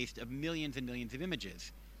database of millions and millions of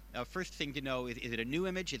images. First thing to know is it a new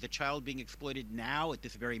image? Is a child being exploited now at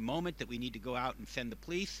this very moment that we need to go out and send the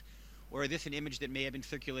police? Or is this an image that may have been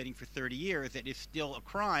circulating for 30 years that is still a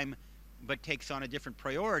crime but takes on a different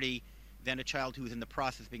priority than a child who is in the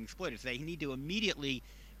process of being exploited? So they need to immediately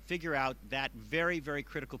figure out that very, very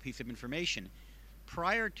critical piece of information.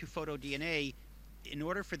 Prior to photo DNA, in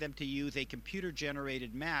order for them to use a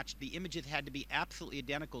computer-generated match, the images had to be absolutely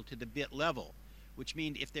identical to the bit level, which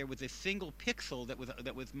means if there was a single pixel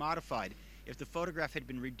that was modified, if the photograph had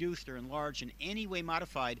been reduced or enlarged in any way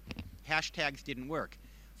modified, hashtags didn't work.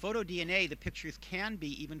 Photo DNA, the pictures can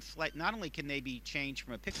be even slight. Not only can they be changed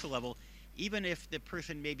from a pixel level, even if the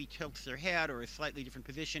person maybe tilts their head or a slightly different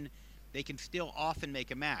position, they can still often make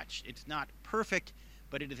a match. It's not perfect,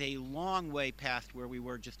 but it is a long way past where we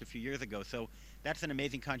were just a few years ago. So that's an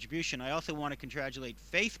amazing contribution. I also want to congratulate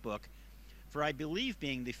Facebook for, I believe,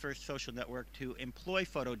 being the first social network to employ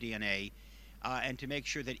photo DNA and to make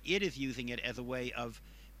sure that it is using it as a way of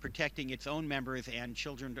protecting its own members and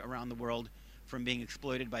children around the world from being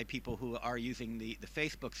exploited by people who are using the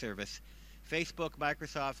Facebook service. Facebook,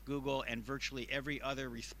 Microsoft, Google, and virtually every other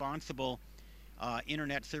responsible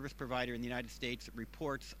internet service provider in the United States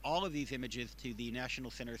reports all of these images to the National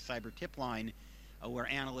Center Cyber Tip Line, where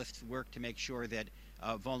analysts work to make sure that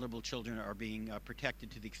vulnerable children are being protected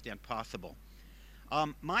to the extent possible.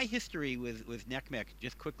 My history with NECMEC,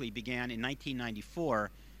 just quickly, began in 1994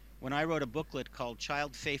 when I wrote a booklet called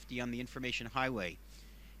Child Safety on the Information Highway.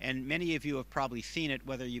 And many of you have probably seen it,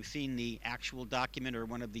 whether you've seen the actual document or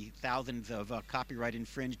one of the thousands of copyright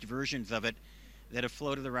infringed versions of it that have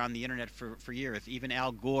floated around the internet for years. Even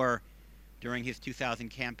Al Gore, during his 2000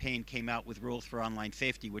 campaign, came out with rules for online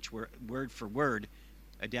safety, which were word for word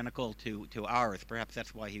identical to ours. Perhaps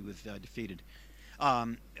that's why he was defeated.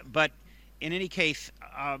 But in any case,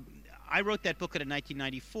 I wrote that booklet in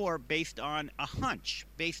 1994 based on a hunch,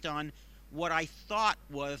 based on what I thought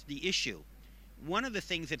was the issue. One of the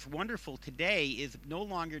things that's wonderful today is no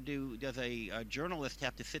longer does a journalist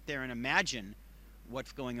have to sit there and imagine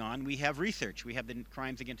what's going on. We have research. We have the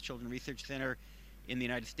Crimes Against Children Research Center in the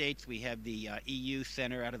United States. We have the EU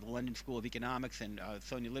Center out of the London School of Economics, and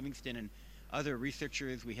Sonia Livingston and other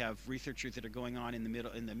researchers. We have researchers that are going on in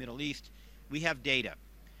the Middle East. We have data.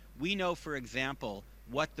 We know, for example,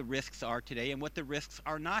 what the risks are today and what the risks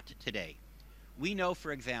are not today. We know,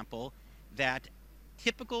 for example, that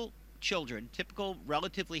typical children, typical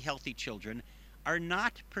relatively healthy children, are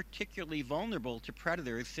not particularly vulnerable to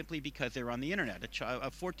predators simply because they're on the internet. A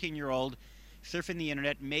 14-year-old surfing the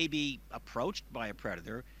internet may be approached by a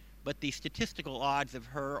predator, but the statistical odds of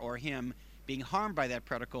her or him being harmed by that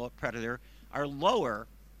predator are lower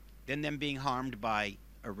than them being harmed by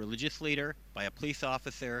a religious leader, by a police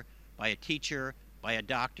officer, by a teacher, by a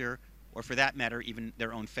doctor, or for that matter, even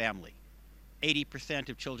their own family. 80%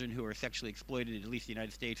 of children who are sexually exploited, at least in the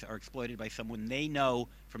United States, are exploited by someone they know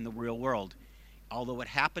from the real world. Although it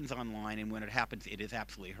happens online, and when it happens, it is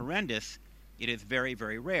absolutely horrendous, it is very,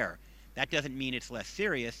 very rare. That doesn't mean it's less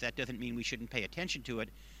serious. That doesn't mean we shouldn't pay attention to it.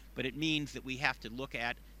 But it means that we have to look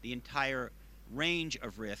at the entire range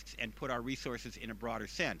of risks and put our resources in a broader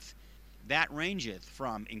sense. That ranges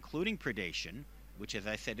from including predation, which, as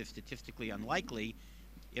I said, is statistically unlikely.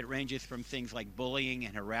 It ranges from things like bullying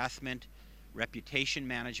and harassment, reputation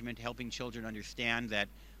management, helping children understand that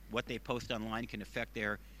what they post online can affect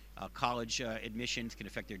their college admissions, can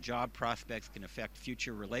affect their job prospects, can affect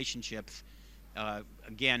future relationships.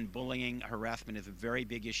 Again, bullying, harassment is a very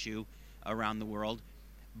big issue around the world,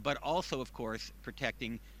 but also, of course,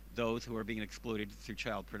 protecting those who are being exploited through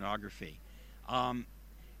child pornography.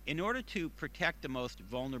 In order to protect the most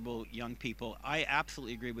vulnerable young people, I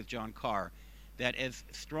absolutely agree with John Carr that as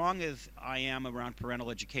strong as I am around parental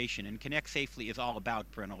education, and Connect Safely is all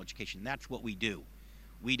about parental education, that's what we do.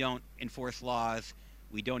 We don't enforce laws.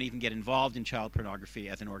 We don't even get involved in child pornography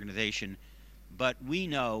as an organization. But we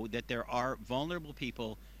know that there are vulnerable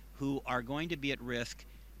people who are going to be at risk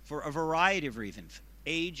for a variety of reasons.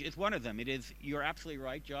 Age is one of them. It is, you're absolutely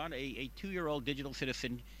right, John, a 2-year-old digital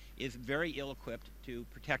citizen is very ill-equipped to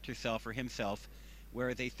protect herself or himself,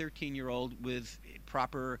 whereas a 13-year-old with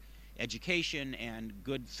proper education and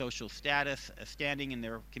good social status, standing in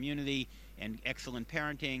their community, and excellent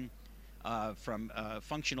parenting from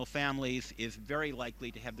functional families is very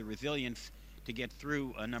likely to have the resilience to get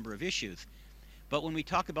through a number of issues. But when we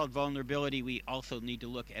talk about vulnerability, we also need to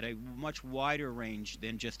look at a much wider range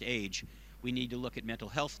than just age. We need to look at mental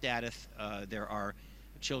health status. There are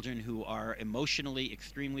children who are emotionally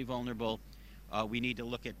extremely vulnerable. We need to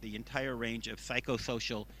look at the entire range of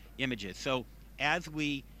psychosocial images. So as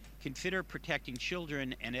we consider protecting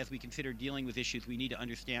children and as we consider dealing with issues, we need to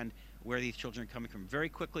understand where these children are coming from. Very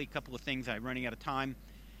quickly, a couple of things. I'm running out of time.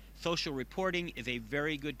 Social reporting is a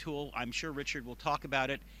very good tool. I'm sure Richard will talk about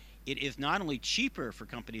it. It is not only cheaper for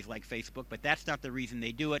companies like Facebook, but that's not the reason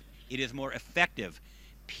they do it. It is more effective.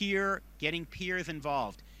 Getting peers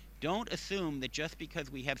involved. Don't assume that just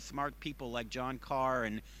because we have smart people like John Carr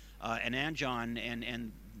and Anjan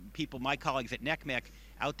and people, my colleagues at NECMEC,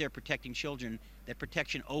 out there protecting children, that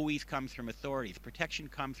protection always comes from authorities. Protection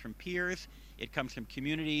comes from peers, it comes from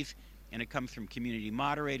communities, and it comes from community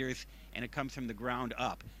moderators, and it comes from the ground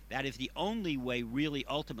up. That is the only way, really,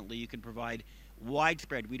 ultimately, you can provide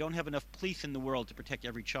widespread. We don't have enough police in the world to protect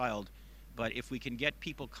every child, but if we can get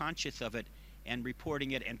people conscious of it and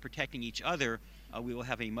reporting it and protecting each other, we will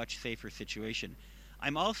have a much safer situation.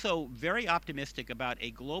 I'm also very optimistic about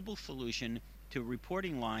a global solution to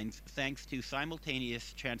reporting lines thanks to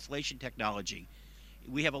simultaneous translation technology.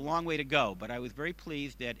 We have a long way to go, but I was very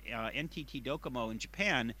pleased that NTT Docomo in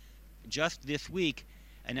Japan just this week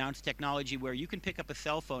announced technology where you can pick up a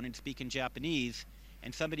cell phone and speak in Japanese,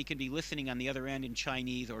 and somebody can be listening on the other end in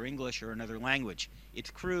Chinese or English or another language. It's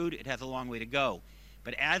crude, it has a long way to go.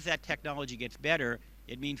 But as that technology gets better,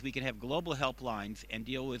 it means we can have global helplines and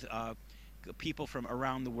deal with people from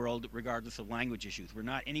around the world regardless of language issues. We're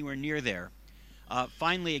not anywhere near there.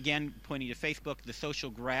 Finally, again, pointing to Facebook, the social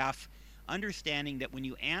graph, understanding that when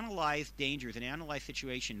you analyze dangers and analyze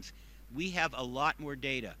situations, we have a lot more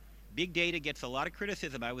data. Big data gets a lot of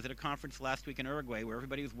criticism. I was at a conference last week in Uruguay where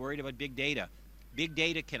everybody was worried about big data. Big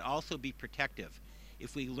data can also be protective.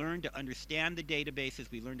 If we learn to understand the databases,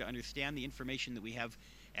 we learn to understand the information that we have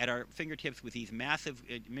at our fingertips with these massive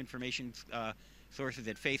information sources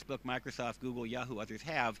that Facebook, Microsoft, Google, Yahoo, others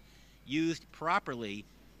have, used properly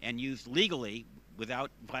and used legally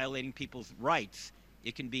without violating people's rights,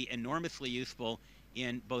 it can be enormously useful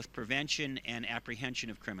in both prevention and apprehension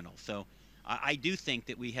of criminals. So I do think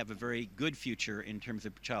that we have a very good future in terms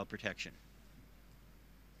of child protection.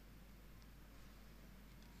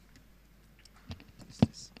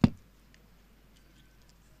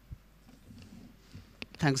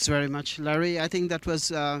 Thanks very much, Larry. I think that was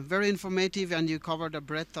very informative, and you covered a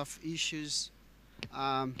breadth of issues.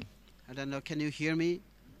 I don't know, can you hear me?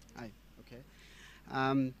 Okay.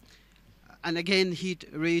 And again, he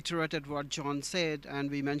reiterated what John said, and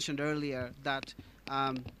we mentioned earlier that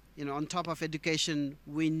on top of education,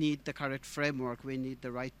 we need the correct framework, we need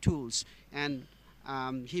the right tools. And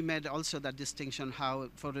he made also that distinction how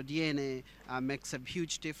photo DNA makes a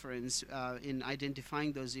huge difference in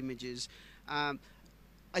identifying those images.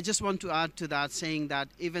 I just want to add to that, saying that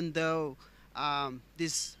even though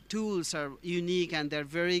these tools are unique and they're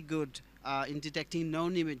very good in detecting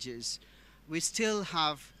known images, we still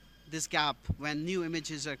have this gap when new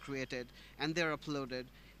images are created and they're uploaded.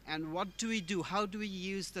 And what do we do? How do we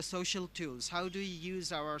use the social tools? How do we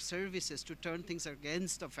use our services to turn things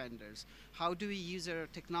against offenders? How do we use our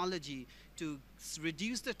technology to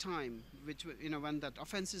reduce the time which when that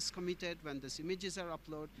offense is committed, when these images are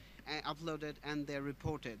uploaded and they're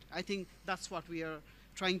reported? I think that's what we are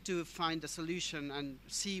trying to find a solution and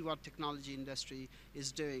see what technology industry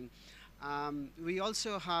is doing. We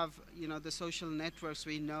also have the social networks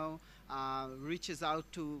we know reaches out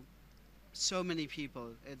to so many people,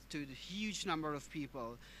 to a huge number of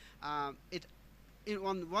people. On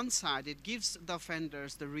one side, it gives the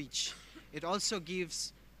offenders the reach. It also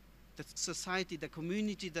gives the society, the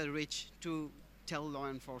community, the reach to tell law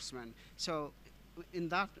enforcement. So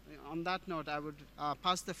on that note, I would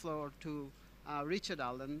pass the floor to Richard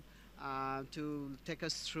Allen to take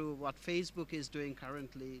us through what Facebook is doing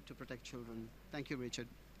currently to protect children. Thank you, Richard.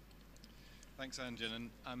 Thanks, Anjan,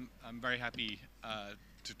 and I'm very happy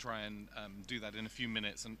to try and do that in a few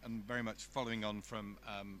minutes, and very much following on from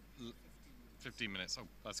 15 minutes. Oh,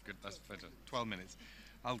 that's good. That's better. 12 minutes.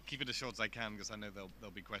 I'll keep it as short as I can because I know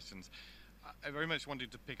there'll be questions. I very much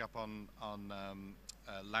wanted to pick up on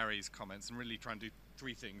Larry's comments and really try and do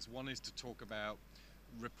three things. One is to talk about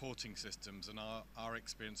reporting systems and our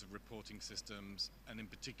experience of reporting systems, and in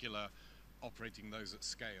particular operating those at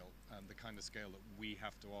scale, and the kind of scale that we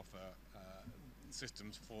have to offer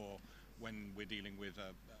systems for when we're dealing with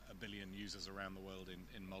a billion users around the world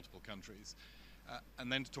in multiple countries.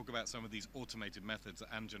 And then to talk about some of these automated methods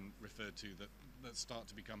that Anjan referred to that that start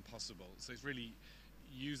to become possible. So it's really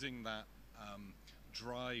using that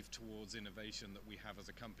drive towards innovation that we have as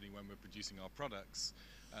a company when we're producing our products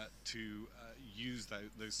to use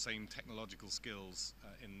those same technological skills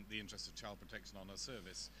in the interest of child protection on our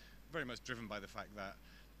service, very much driven by the fact that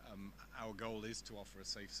our goal is to offer a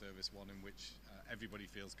safe service, one in which everybody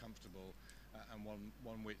feels comfortable, and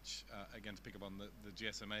one which, again, to pick up on the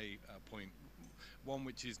GSMA point, one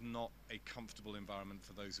which is not a comfortable environment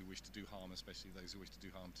for those who wish to do harm, especially those who wish to do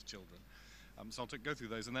harm to children. So I'll go through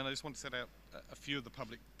those, and then I just want to set out a few of the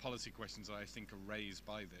public policy questions that I think are raised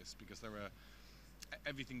by this, because there are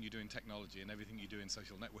everything you do in technology and everything you do in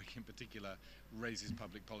social networking in particular raises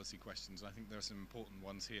public policy questions. And I think there are some important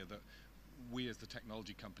ones here that we as the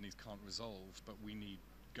technology companies can't resolve, but we need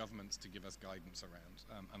governments to give us guidance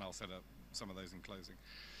around, and I'll set up some of those in closing.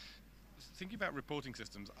 Thinking about reporting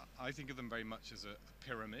systems, I think of them very much as a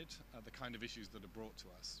pyramid, the kind of issues that are brought to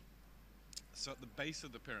us. So at the base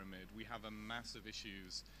of the pyramid, we have a mass of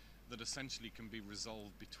issues that essentially can be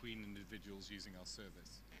resolved between individuals using our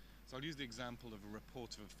service. So I'll use the example of a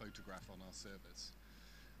report of a photograph on our service.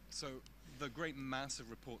 So the great mass of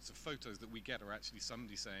reports of photos that we get are actually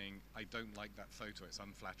somebody saying, I don't like that photo, it's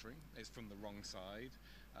unflattering, it's from the wrong side,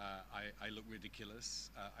 I look ridiculous,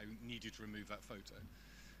 I need you to remove that photo.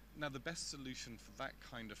 Now, the best solution for that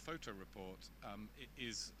kind of photo report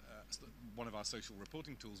is one of our social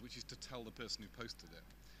reporting tools, which is to tell the person who posted it.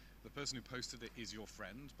 The person who posted it is your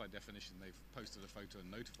friend. By definition, they've posted a photo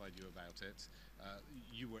and notified you about it.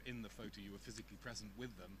 You were in the photo, you were physically present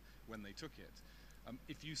with them when they took it.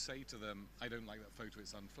 If you say to them, I don't like that photo,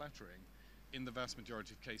 it's unflattering, in the vast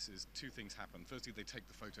majority of cases, two things happen. Firstly, they take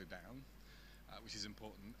the photo down, which is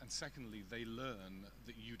important, and secondly, they learn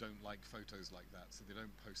that you don't like photos like that, so they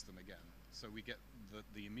don't post them again. So we get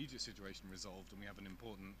the immediate situation resolved, and we have an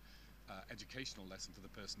important educational lesson for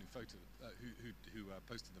the person who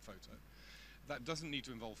posted the photo. That doesn't need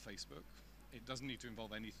to involve Facebook. It doesn't need to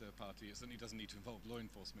involve any third party. It certainly doesn't need to involve law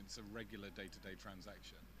enforcement. It's a regular day-to-day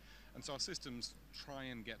transaction. And so our systems try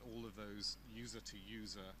and get all of those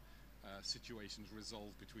user-to-user situations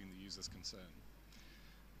resolved between the users concerned.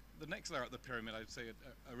 The next layer up the pyramid, I'd say,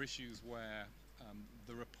 are issues where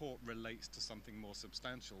the report relates to something more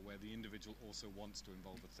substantial, where the individual also wants to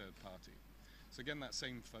involve a third party. So again, that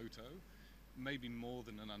same photo may be more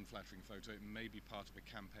than an unflattering photo. It may be part of a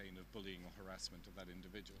campaign of bullying or harassment of that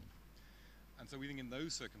individual. And so we think in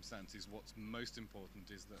those circumstances, what's most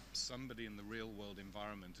important is that somebody in the real-world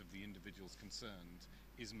environment of the individuals concerned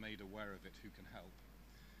is made aware of it who can help.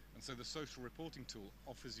 And so the social reporting tool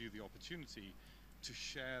offers you the opportunity to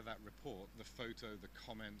share that report, the photo, the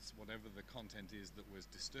comments, whatever the content is that was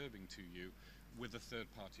disturbing to you, with a third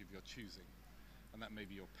party of your choosing. And that may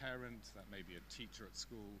be your parent, that may be a teacher at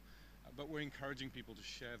school, but we're encouraging people to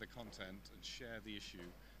share the content and share the issue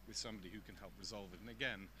with somebody who can help resolve it. And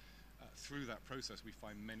again, through that process, we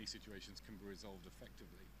find many situations can be resolved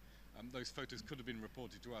effectively. Those photos could have been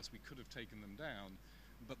reported to us, we could have taken them down,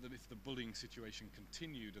 but that if the bullying situation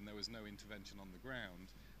continued and there was no intervention on the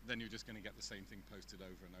ground, then you're just going to get the same thing posted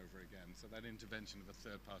over and over again. So that intervention of a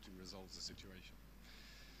third party resolves the situation.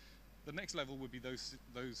 The next level would be those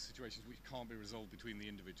situations which can't be resolved between the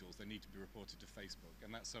individuals. They need to be reported to Facebook, and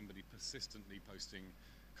that's somebody persistently posting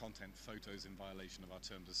content, photos in violation of our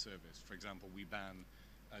terms of service. For example, we ban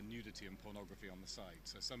nudity and pornography on the site.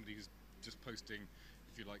 So somebody who's just posting,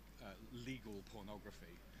 if you like, legal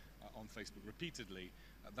pornography on Facebook repeatedly,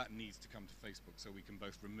 that needs to come to Facebook so we can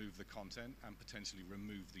both remove the content and potentially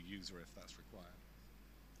remove the user if that's required.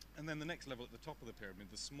 And then the next level at the top of the pyramid,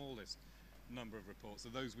 the smallest number of reports, are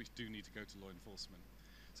those which do need to go to law enforcement.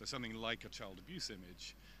 So something like a child abuse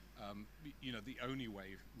image, the only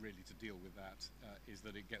way really to deal with that is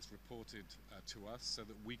that it gets reported to us so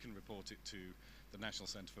that we can report it to the National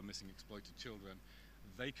Centre for Missing Exploited Children.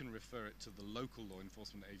 They can refer it to the local law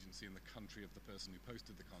enforcement agency in the country of the person who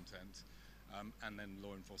posted the content, and then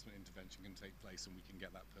law enforcement intervention can take place and we can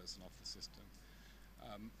get that person off the system.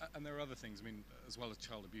 And there are other things, as well as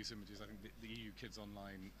child abuse images. I think the EU Kids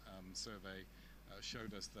Online survey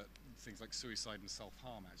showed us that things like suicide and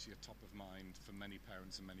self-harm actually are top of mind for many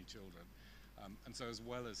parents and many children. And so as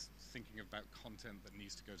well as thinking about content that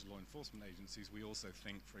needs to go to law enforcement agencies, we also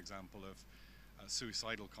think, for example, of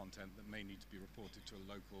suicidal content that may need to be reported to a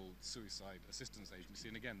local suicide assistance agency,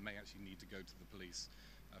 and again, may actually need to go to the police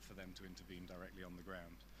for them to intervene directly on the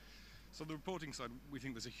ground. So the reporting side, we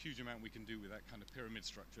think there's a huge amount we can do with that kind of pyramid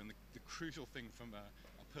structure, and the crucial thing from a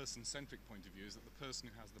person-centric point of view is that the person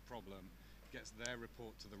who has the problem gets their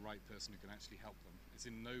report to the right person who can actually help them. It's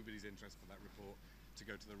in nobody's interest for that report to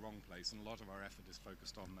go to the wrong place, and a lot of our effort is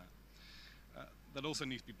focused on that. That also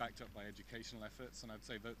needs to be backed up by educational efforts, and I'd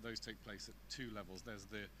say that those take place at two levels. There's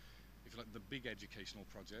the, if you like, the big educational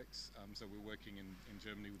projects. So we're working in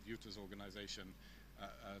Germany with Jutta's organization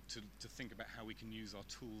to think about how we can use our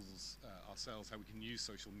tools ourselves, how we can use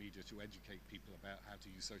social media to educate people about how to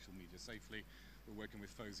use social media safely. We're working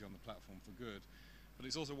with FOSI on the Platform for Good. But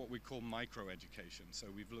it's also what we call micro-education. So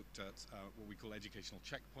we've looked at what we call educational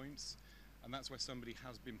checkpoints, and that's where somebody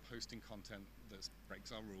has been posting content that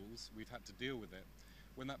breaks our rules. We've had to deal with it.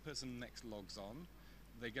 When that person next logs on,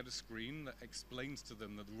 they get a screen that explains to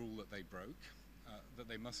them the rule that they broke, that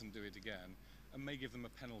they mustn't do it again, and may give them a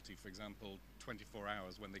penalty, for example, 24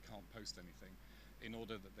 hours when they can't post anything, in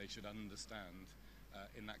order that they should understand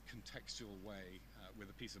in that contextual way, with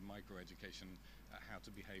a piece of micro-education, how to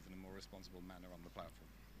behave in a more responsible manner on the platform.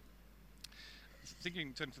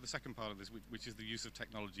 Turning to the second part of this, which is the use of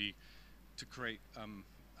technology to create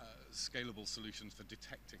scalable solutions for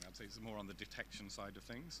detecting. I'd say it's more on the detection side of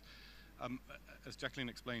things. As Jacqueline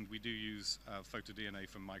explained, we do use PhotoDNA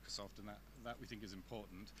from Microsoft, and that we think is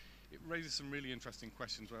important. It raises some really interesting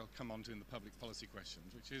questions where I'll come on to in the public policy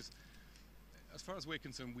questions, which is, as far as we're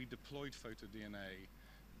concerned, we deployed PhotoDNA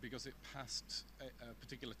because it passed a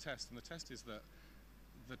particular test, and the test is that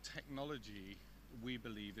the technology, we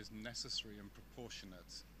believe, is necessary and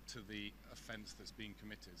proportionate to the offence that's being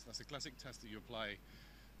committed. So that's a classic test that you apply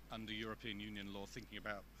under European Union law, thinking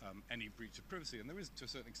about any breach of privacy, and there is to a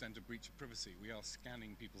certain extent a breach of privacy. We are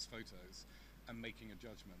scanning people's photos and making a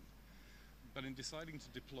judgment. But in deciding to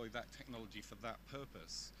deploy that technology for that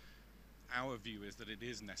purpose, our view is that it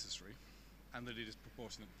is necessary and that it is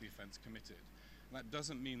proportionate to the offence committed. And that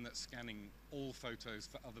doesn't mean that scanning all photos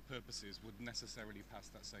for other purposes would necessarily pass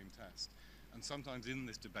that same test. And sometimes in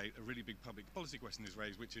this debate, a really big public policy question is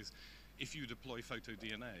raised, which is, if you deploy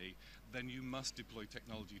PhotoDNA, then you must deploy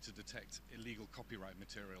technology to detect illegal copyright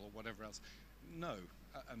material or whatever else. No,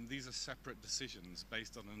 and these are separate decisions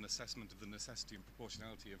based on an assessment of the necessity and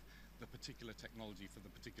proportionality of the particular technology for the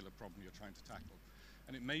particular problem you're trying to tackle.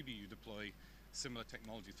 And it may be you deploy similar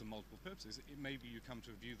technology for multiple purposes. It may be you come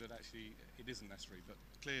to a view that actually it isn't necessary, but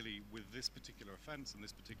clearly with this particular offence and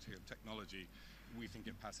this particular technology, we think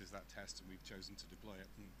it passes that test, and we've chosen to deploy it,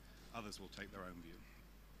 and others will take their own view.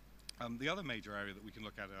 The other major area that we can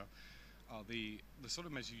look at are the sort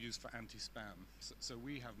of measures used for anti-spam. So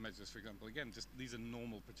we have measures, for example, again, just these are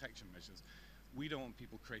normal protection measures. We don't want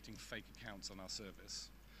people creating fake accounts on our service,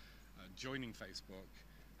 joining Facebook,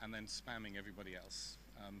 and then spamming everybody else.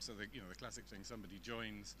 So the classic thing: somebody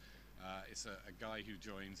joins, it's a guy who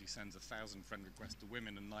joins, he sends 1,000 friend requests to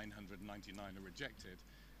women, and 999 are rejected.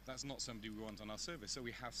 That's not somebody we want on our service. So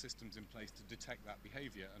we have systems in place to detect that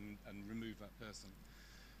behavior and remove that person.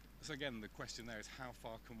 So again, the question there is, how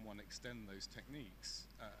far can one extend those techniques?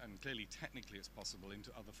 And clearly, technically, it's possible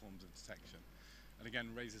into other forms of detection. And again,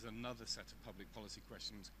 raises another set of public policy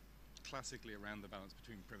questions, classically around the balance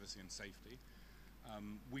between privacy and safety.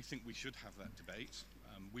 We think we should have that debate.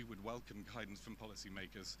 We would welcome guidance from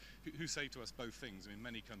policymakers who say to us both things. In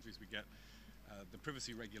many countries, we get the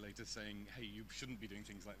privacy regulators saying, hey, you shouldn't be doing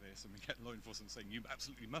things like this, and we get law enforcement saying, you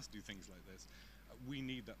absolutely must do things like this. We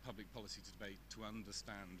need that public policy debate to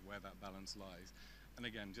understand where that balance lies. And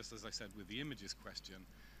again, just as I said with the images question,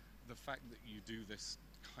 the fact that you do this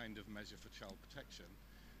kind of measure for child protection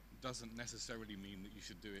doesn't necessarily mean that you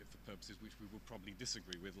should do it for purposes which we will probably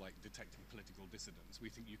disagree with, like detecting political dissidents. We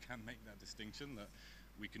think you can make that distinction, that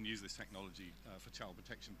we can use this technology for child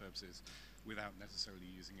protection purposes without necessarily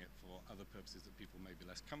using it for other purposes that people may be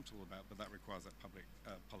less comfortable about, but that requires that public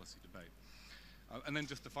policy debate. And then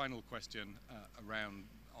just the final question around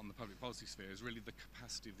on the public policy sphere is really the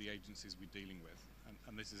capacity of the agencies we're dealing with.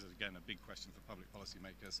 And this is, again, a big question for public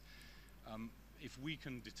policymakers. If we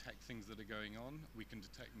can detect things that are going on, we can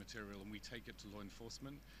detect material and we take it to law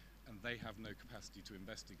enforcement, and they have no capacity to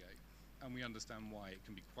investigate. And we understand why. It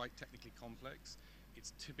can be quite technically complex.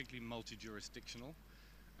 It's typically multi-jurisdictional,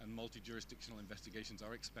 and multi-jurisdictional investigations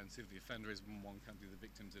are expensive. The offender is in one country, the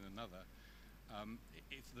victim's in another.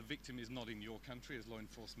 If the victim is not in your country as law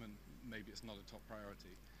enforcement, maybe it's not a top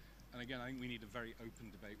priority. And again, I think we need a very open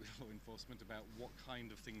debate with law enforcement about what kind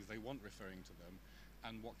of things they want referring to them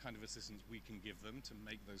and what kind of assistance we can give them to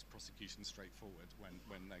make those prosecutions straightforward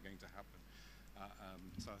when they're going to happen.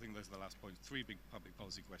 So I think those are the last points. Three big public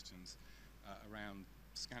policy questions around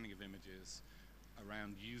scanning of images,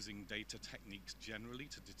 around using data techniques generally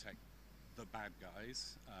to detect the bad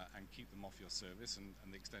guys and keep them off your service, and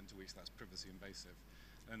the extent to which that's privacy invasive.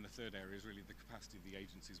 And the third area is really the capacity of the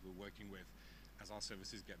agencies we're working with as our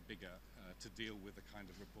services get bigger to deal with the kind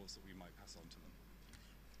of reports that we might pass on to them.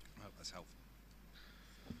 I hope that's helpful.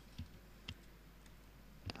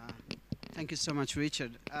 Thank you so much,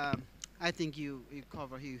 Richard. I think you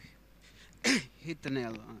hit the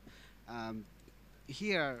nail on.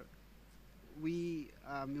 Here, we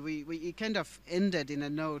kind of ended in a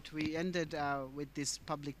note. We ended with these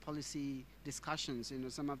public policy discussions,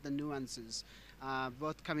 some of the nuances,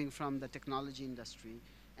 both coming from the technology industry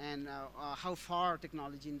and how far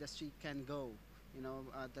technology industry can go.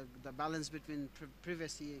 The balance between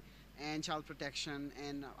privacy and child protection,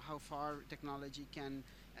 and how far technology can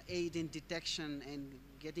aid in detection and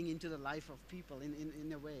getting into the life of people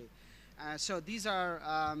in a way. So these are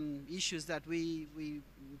issues that we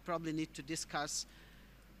probably need to discuss.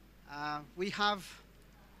 We have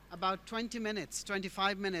about 20 minutes,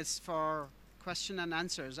 25 minutes for question and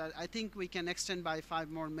answers. I think we can extend by 5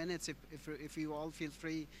 more minutes if you all feel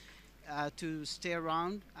free to stay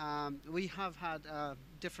around. We have had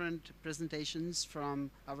different presentations from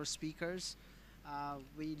our speakers.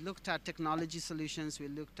 We looked at technology solutions. We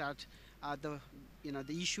looked at the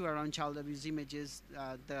issue around child abuse images,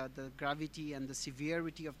 the gravity and the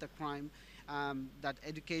severity of the crime that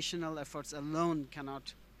educational efforts alone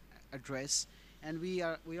cannot address. And we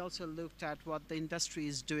also looked at what the industry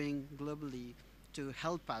is doing globally to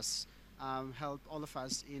help us, help all of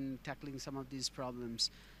us in tackling some of these problems.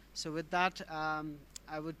 So with that,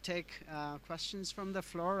 I would take questions from the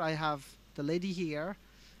floor. I have the lady here,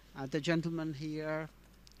 the gentleman here,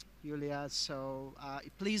 Yulia. So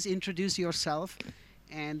please introduce yourself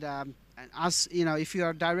and ask, if you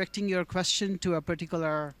are directing your question to a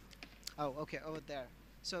particular, okay, over there.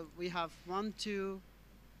 So we have 1, 2,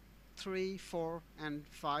 3, 4, and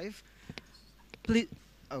 5. Please,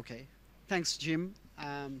 okay. Thanks, Jim.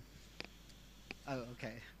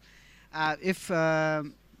 Okay.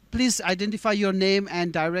 Please identify your name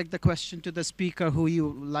and direct the question to the speaker who you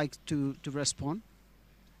would like to respond.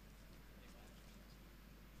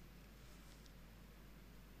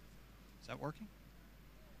 Is that working?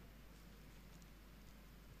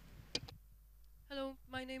 Hello,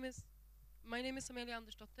 my name is Amelia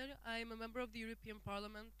Andersdotter. I am a member of the European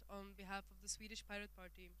Parliament on behalf of the Swedish Pirate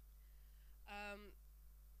Party.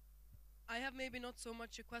 I have maybe not so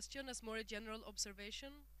much a question as more a general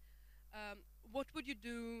observation. What would you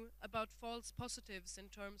do about false positives in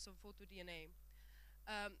terms of photo DNA?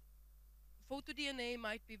 Photo DNA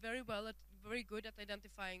might be very good at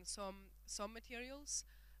identifying some materials,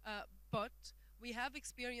 but we have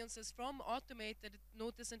experiences from automated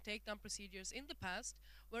notice and takedown procedures in the past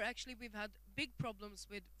where actually we've had big problems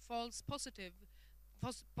with false positives,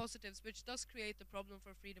 which does create a problem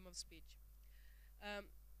for freedom of speech.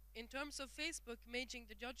 In terms of Facebook making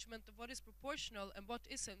the judgment of what is proportional and what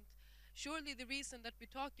isn't, surely the reason that we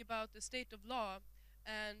talk about the state of law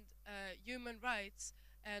and human rights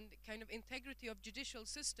and kind of integrity of judicial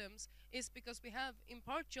systems is because we have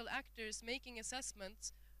impartial actors making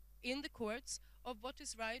assessments in the courts of what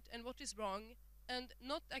is right and what is wrong, and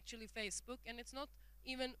not actually Facebook, and it's not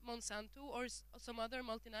even Monsanto or some other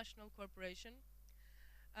multinational corporation.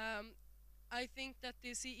 I think that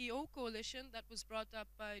the CEO coalition that was brought up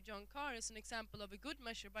by John Carr as an example of a good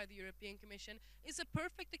measure by the European Commission is a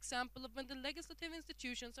perfect example of when the legislative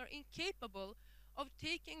institutions are incapable of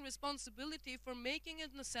taking responsibility for making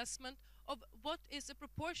an assessment of what is a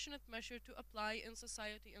proportionate measure to apply in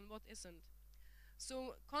society and what isn't.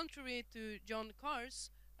 So contrary to John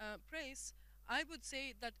Carr's praise, I would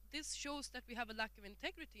say that this shows that we have a lack of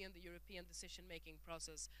integrity in the European decision-making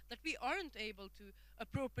process, that we aren't able to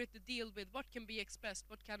appropriately deal with what can be expressed,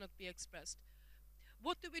 what cannot be expressed.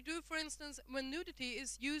 What do we do, for instance, when nudity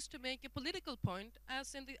is used to make a political point,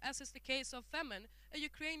 as is the case of Femen, a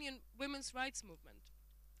Ukrainian women's rights movement?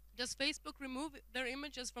 Does Facebook remove their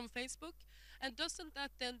images from Facebook? And doesn't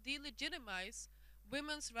that then delegitimize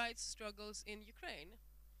women's rights struggles in Ukraine?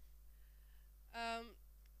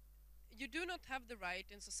 You do not have the right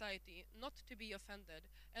in society not to be offended,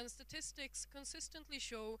 and statistics consistently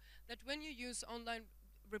show that when you use online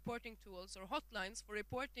reporting tools or hotlines for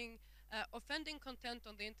reporting offending content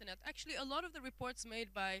on the internet, actually a lot of the reports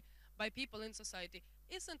made by people in society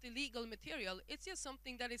isn't illegal material, it's just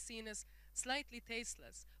something that is seen as slightly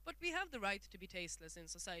tasteless. But we have the right to be tasteless in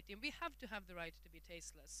society, and we have to have the right to be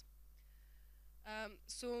tasteless.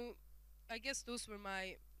 So I guess those were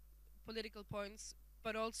my political points,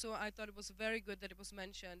 but also I thought it was very good that it was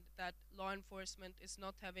mentioned that law enforcement is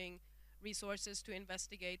not having resources to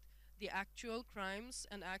investigate the actual crimes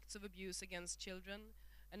and acts of abuse against children.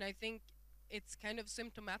 And I think it's kind of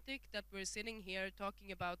symptomatic that we're sitting here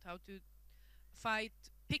talking about how to fight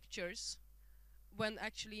pictures when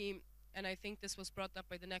actually, and I think this was brought up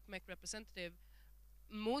by the NECMEC representative,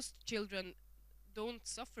 most children don't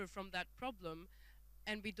suffer from that problem.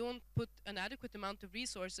 and we don't put an adequate amount of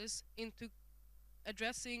resources into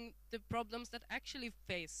addressing the problems that actually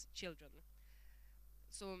face children.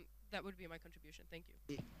 So that would be my contribution. Thank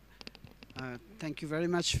you. Thank you very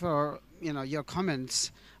much for your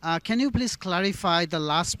comments. Can you please clarify the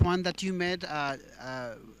last point that you made?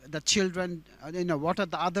 The children, what are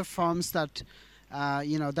the other forms that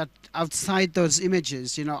that outside those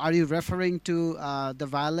images? Are you referring to the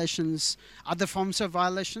violations, other forms of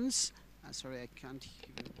violations? Sorry, I can't hear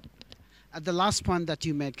you. At the last point that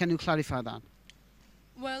you made, can you clarify that?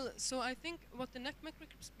 Well, so I think what the NECMEC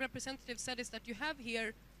representative said is that you have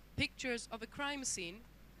here pictures of a crime scene,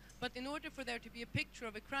 but in order for there to be a picture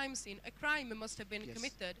of a crime scene, a crime must have been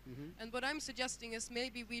committed. And what I'm suggesting is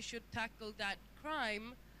maybe we should tackle that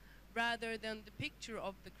crime rather than the picture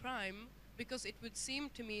of the crime, because it would seem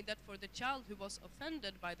to me that for the child who was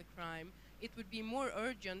offended by the crime, it would be more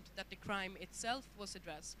urgent that the crime itself was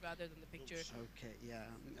addressed rather than the picture. Okay, yeah.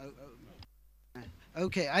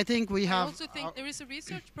 Okay, I think we have... I also think there is a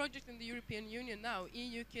research project in the European Union now,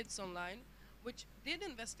 EU Kids Online, which did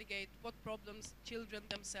investigate what problems children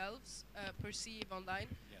themselves perceive online.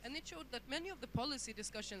 Yes. And it showed that many of the policy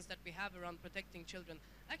discussions that we have around protecting children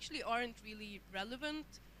actually aren't really relevant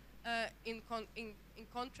in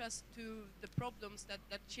contrast to the problems that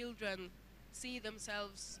children see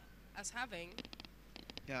themselves as having.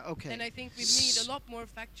 Yeah, okay. And I think we need a lot more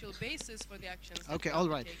factual basis for the actions that Okay, we all have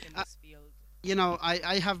to right. take in this field.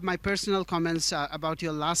 I have my personal comments about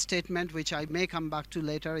your last statement, which I may come back to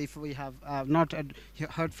later if we have not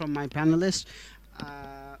heard from my panelists.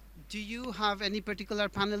 Do you have any particular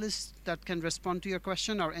panelists that can respond to your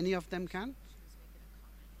question, or any of them can?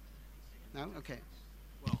 No? Okay.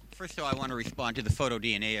 Well, first of all, I want to respond to the photo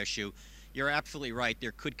DNA issue. You're absolutely right.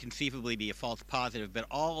 There could conceivably be a false positive, but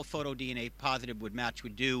all a photo DNA positive would match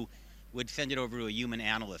would send it over to a human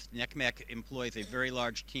analyst. NECMEC employs a very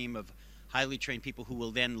large team of highly trained people who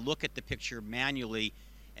will then look at the picture manually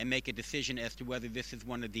and make a decision as to whether this is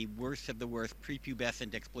one of the worst of the worst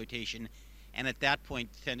prepubescent exploitation, and at that point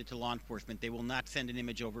send it to law enforcement. They will not send an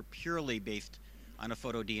image over purely based on a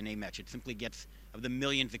photo DNA match. It simply gets, of the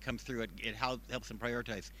millions that come through, it helps them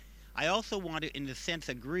prioritize. I also want to, in a sense,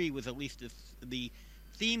 agree with at least the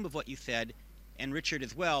theme of what you said, and Richard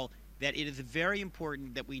as well, that it is very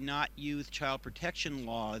important that we not use child protection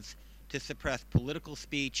laws to suppress political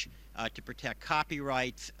speech, to protect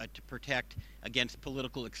copyrights, to protect against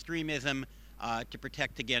political extremism, to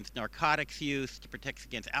protect against narcotics use, to protect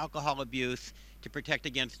against alcohol abuse, to protect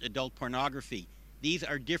against adult pornography. These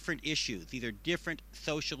are different issues. These are different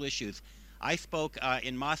social issues. I spoke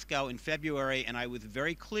in Moscow in February, and I was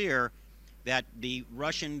very clear that the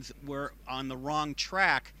Russians were on the wrong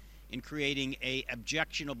track in creating a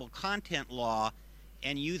objectionable content law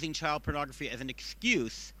and using child pornography as an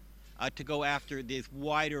excuse to go after this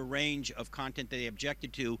wider range of content that they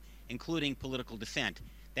objected to, including political dissent.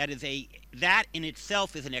 That in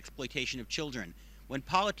itself is an exploitation of children. When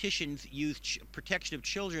politicians use protection of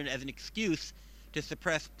children as an excuse to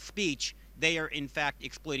suppress speech, they are in fact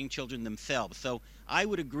exploiting children themselves. So I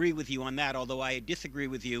would agree with you on that, although I disagree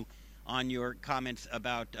with you on your comments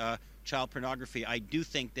about child pornography. I do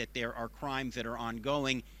think that there are crimes that are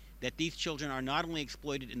ongoing, that these children are not only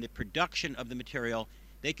exploited in the production of the material,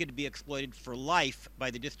 they could be exploited for life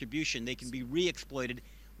by the distribution. They can be re-exploited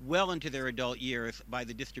well into their adult years by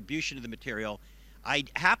the distribution of the material. I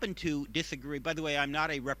happen to disagree. By the way, I'm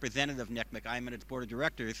not a representative of NECMEC. I'm on its board of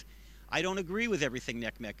directors. I don't agree with everything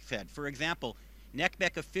NECMEC said. For example,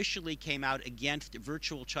 NECMEC officially came out against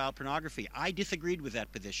virtual child pornography. I disagreed with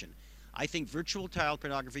that position. I think virtual child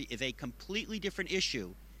pornography is a completely different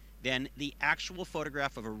issue than the actual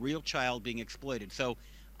photograph of a real child being exploited. So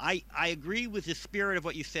I agree with the spirit of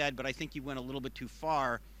what you said, but I think you went a little bit too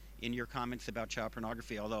far in your comments about child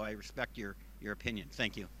pornography, although I respect your opinion.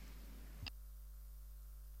 Thank you.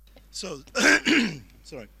 So,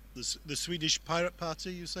 sorry, the Swedish Pirate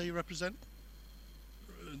Party you say you represent?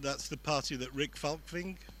 That's the party that Rick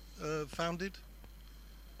Falkving founded?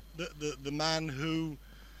 The man who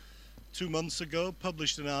 2 months ago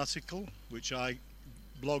published an article, which I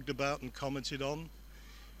blogged about and commented on,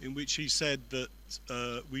 in which he said that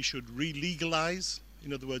we should re-legalize,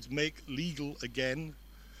 in other words, make legal again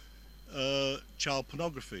child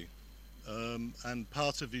pornography. And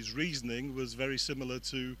part of his reasoning was very similar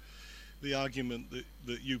to the argument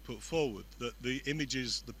that you put forward, that the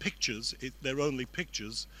images, the pictures, they're only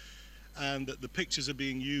pictures, and that the pictures are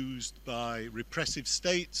being used by repressive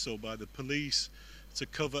states or by the police to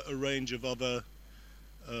cover a range of other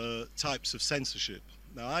types of censorship.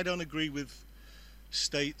 Now, I don't agree with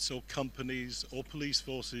states or companies or police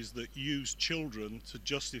forces that use children to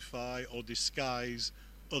justify or disguise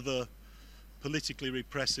other politically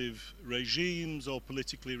repressive regimes or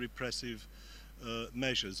politically repressive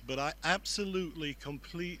measures. But I absolutely,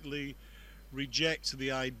 completely reject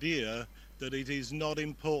the idea that it is not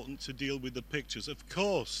important to deal with the pictures. Of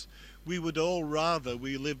course, we would all rather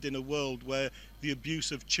we lived in a world where the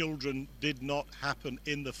abuse of children did not happen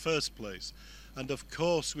in the first place. And of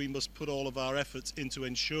course, we must put all of our efforts into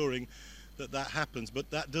ensuring that that happens. But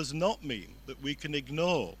that does not mean that we can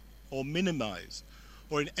ignore or minimize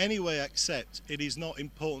or in any way accept it is not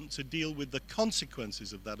important to deal with the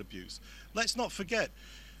consequences of that abuse. Let's not forget,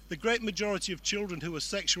 the great majority of children who are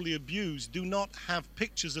sexually abused do not have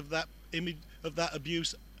pictures of that image of that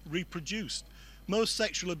abuse reproduced. Most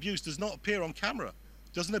sexual abuse does not appear on camera,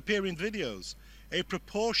 doesn't appear in videos. A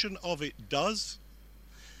proportion of it does,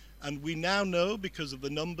 and we now know, because of the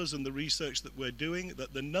numbers and the research that we're doing,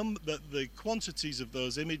 that the quantities of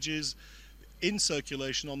those images in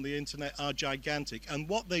circulation on the internet are gigantic. And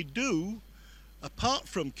what they do, apart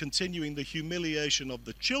from continuing the humiliation of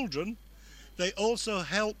the children, they also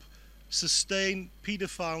help sustain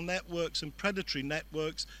paedophile networks and predatory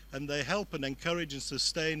networks, and they help and encourage and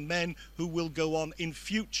sustain men who will go on in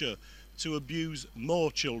future to abuse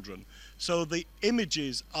more children. So the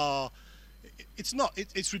images are,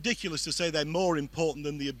 it's ridiculous to say they're more important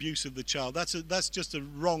than the abuse of the child. That's just a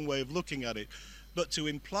wrong way of looking at it. But to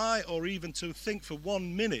imply or even to think for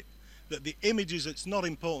 1 minute that the images, it's not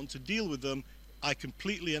important to deal with them, I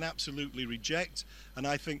completely and absolutely reject. And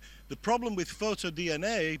I think the problem with photo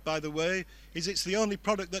DNA, by the way, is it's the only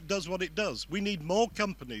product that does what it does. We need more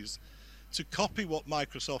companies to copy what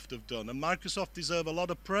Microsoft have done, and Microsoft deserve a lot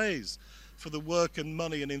of praise for the work and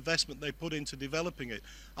money and investment they put into developing it.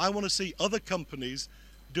 I want to see other companies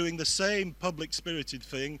doing the same public-spirited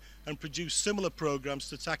thing and produce similar programs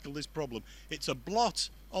to tackle this problem. It's a blot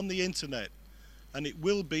on the internet, and it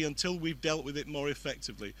will be until we've dealt with it more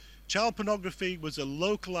effectively. Child pornography was a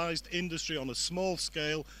localized industry on a small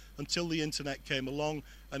scale until the internet came along,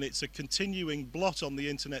 and it's a continuing blot on the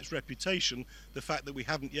internet's reputation, the fact that we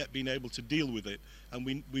haven't yet been able to deal with it, and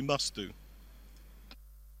we must do.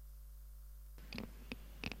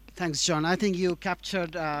 Thanks, John. I think you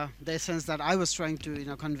captured the essence that I was trying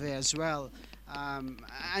to convey as well.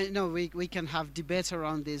 I know we can have debates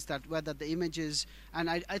around this, that whether the images, and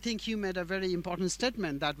I think you made a very important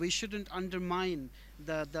statement that we shouldn't undermine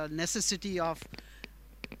the necessity of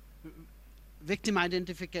victim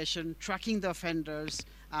identification, tracking the offenders,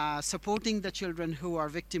 supporting the children who are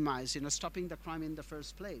victimized, stopping the crime in the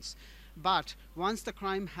first place. But once the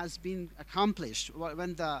crime has been accomplished,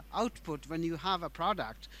 when the output, when you have a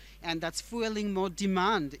product, and that's fueling more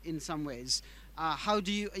demand in some ways, how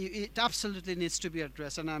do you, it absolutely needs to be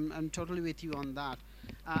addressed, and I'm totally with you on that.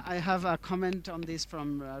 I have a comment on this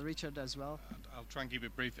from Richard as well. I'll try and keep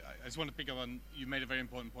it brief. I just want to pick up on, you made a very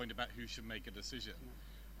important point about who should make a decision.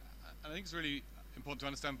 I think it's really important to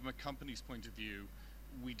understand from a company's point of view,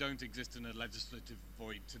 we don't exist in a legislative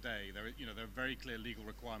void today. There are very clear legal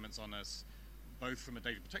requirements on us, both from a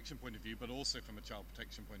data protection point of view, but also from a child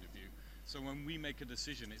protection point of view. So when we make a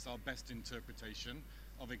decision, it's our best interpretation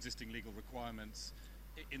of existing legal requirements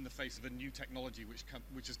in the face of a new technology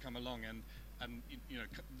which has come along, and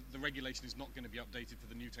the regulation is not going to be updated for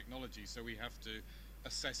the new technology, so we have to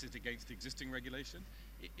assess it against existing regulation.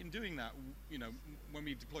 In doing that, when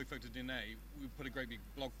we deploy PhotoDNA, we put a great big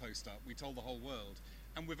blog post up. We told the whole world,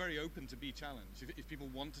 and we're very open to be challenged. If people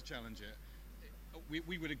want to challenge it,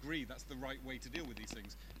 we would agree that's the right way to deal with these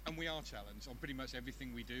things. And we are challenged on pretty much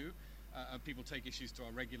everything we do. People take issues to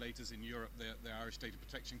our regulators in Europe, the Irish Data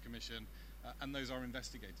Protection Commission, and those are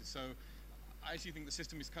investigated. So I actually think the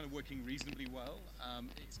system is kind of working reasonably well.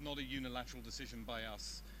 It's not a unilateral decision by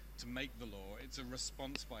us to make the law. It's a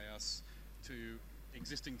response by us to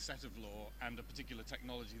existing set of law and a particular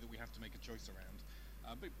technology that we have to make a choice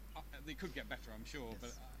around. But they could get better, I'm sure,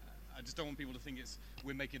 but I just don't want people to think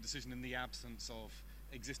we're making a decision in the absence of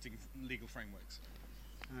existing legal frameworks.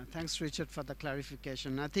 Thanks, Richard, for the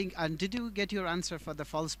clarification. I think, and did you get your answer for the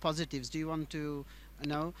false positives? Do you want to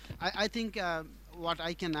know? I think what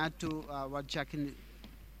I can add to what Jackie,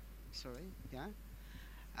 sorry, yeah?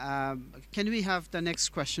 Can we have the next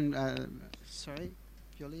question? Sorry,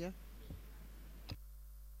 Julia?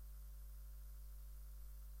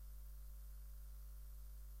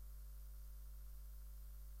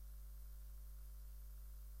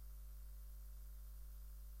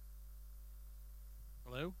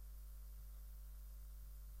 Hello?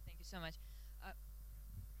 Thank you so much.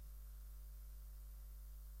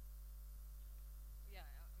 Yeah,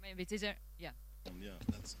 maybe it's easier. Yeah. Yeah,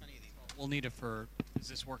 that's. we'll need it for. Is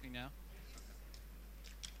this working now?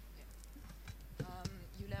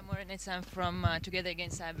 Yulia Morenets, I'm from Together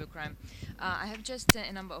Against Cybercrime. I have just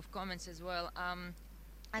a number of comments as well.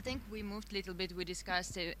 I think we moved a little bit. We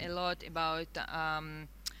discussed a lot about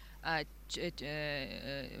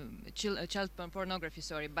child pornography,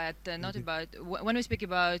 sorry, but not about, when we speak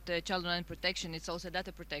about child online protection, it's also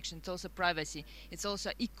data protection, it's also privacy, it's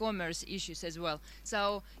also e-commerce issues as well.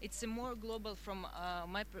 So it's a more global from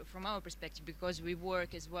our perspective, because we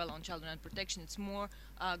work as well on child online protection. It's more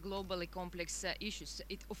globally complex issues.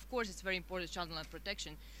 Of course, it's very important, child online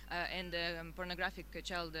protection and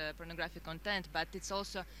child pornographic content, but it's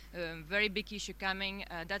also a very big issue coming,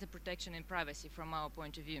 data protection and privacy from our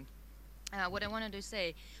point of view. What I wanted to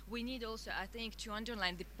say, we need also, I think, to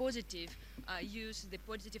underline the positive use, the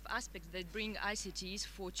positive aspects that bring ICTs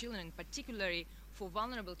for children, particularly for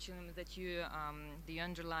vulnerable children, that you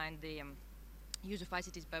underline the use of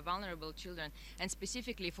ICTs by vulnerable children, and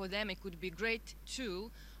specifically for them it could be a great tool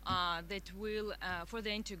that will, for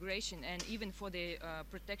the integration and even for the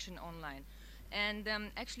protection online. And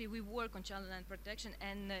actually we work on child online protection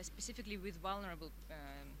and specifically with vulnerable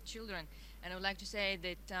children. And I would like to say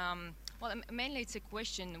that, well, mainly it's a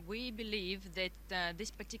question. We believe that this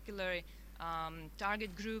particular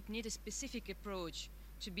target group needs a specific approach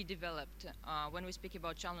to be developed when we speak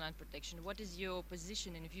about child online protection. What is your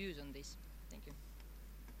position and views on this? Thank you.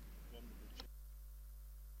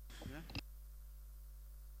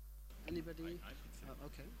 Anybody?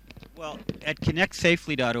 Okay. Well, at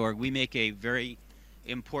connectsafely.org, we make a very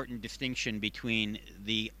important distinction between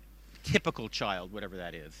the typical child, whatever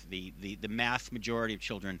that is, the mass majority of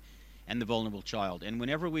children, and the vulnerable child. And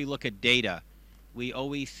whenever we look at data, we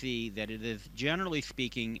always see that it is, generally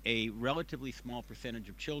speaking, a relatively small percentage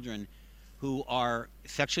of children who are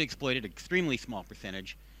sexually exploited, extremely small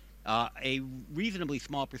percentage, a reasonably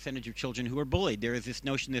small percentage of children who are bullied. There is this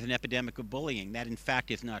notion there's an epidemic of bullying. That, in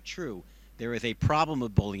fact, is not true. There is a problem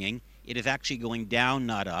of bullying. It is actually going down,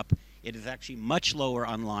 not up. It is actually much lower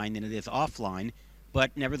online than it is offline,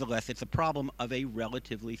 but nevertheless, it's a problem of a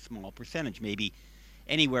relatively small percentage, maybe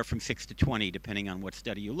anywhere from 6 to 20, depending on what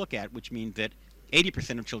study you look at, which means that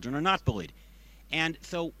 80% of children are not bullied. And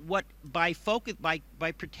so what, by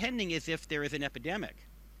pretending as if there is an epidemic,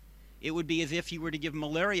 it would be as if you were to give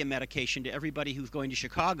malaria medication to everybody who's going to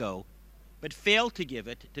Chicago, but fail to give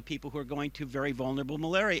it to people who are going to very vulnerable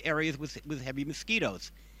malaria areas with heavy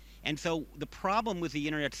mosquitoes. And so the problem with the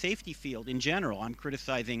internet safety field in general, I'm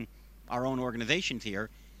criticizing our own organizations here,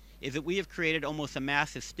 is that we have created almost a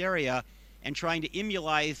mass hysteria and trying to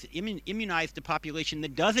immunize the population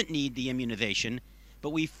that doesn't need the immunization, but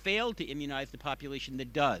we failed to immunize the population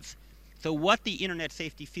that does. So what the internet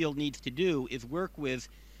safety field needs to do is work with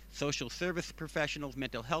social service professionals,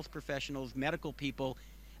 mental health professionals, medical people,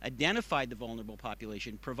 identify the vulnerable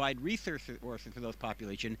population, provide resources for those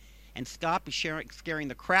population, and stop scaring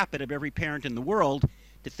the crap out of every parent in the world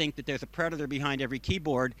to think that there's a predator behind every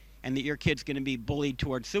keyboard and that your kid's going to be bullied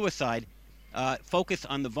towards suicide. Focus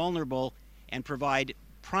on the vulnerable and provide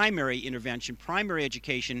primary intervention, primary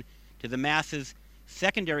education to the masses,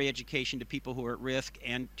 secondary education to people who are at risk,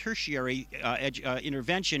 and tertiary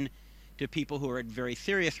intervention to people who are at very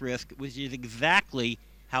serious risk, which is exactly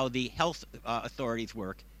how the health authorities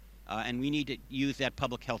work. And we need to use that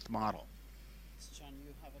public health model. John,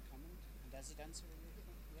 you have a comment? Does it answer anything?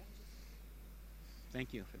 Yeah.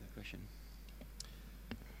 Thank you for that question.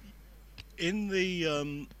 In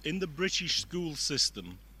the British school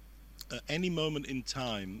system, at any moment in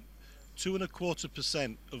time,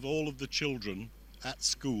 2.25% of all of the children at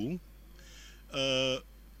school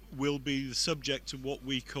will be subject to what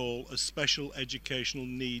we call a special educational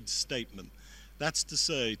needs statement. That's to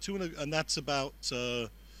say, and that's about,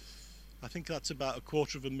 I think that's about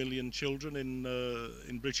 250,000 children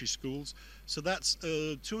in British schools. So that's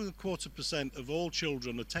 2.25% of all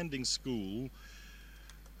children attending school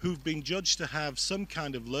who've been judged to have some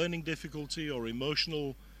kind of learning difficulty or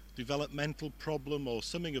emotional developmental problem or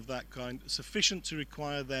something of that kind, sufficient to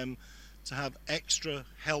require them to have extra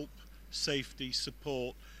help, safety,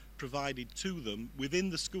 support provided to them within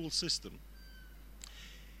the school system.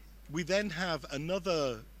 We then have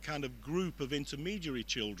another kind of group of intermediary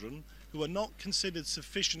children who are not considered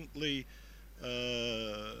sufficiently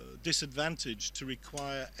disadvantaged to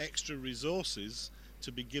require extra resources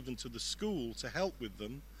to be given to the school to help with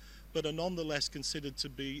them, but are nonetheless considered to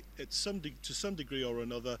be, to some degree or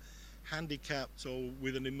another, handicapped or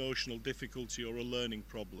with an emotional difficulty or a learning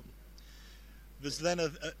problem. There's then,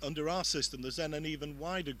 under our system, there's then an even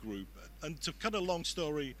wider group. And to cut a long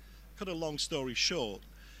story short,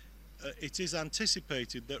 it is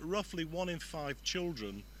anticipated that roughly 1 in 5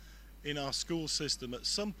 children in our school system at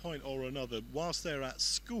some point or another, whilst they're at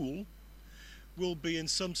school, will be in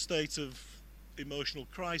some state of emotional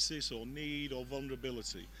crisis or need or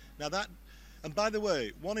vulnerability. Now that, and by the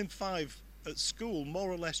way, 1 in 5 at school more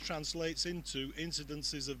or less translates into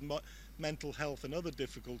incidences of mental health and other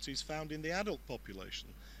difficulties found in the adult population.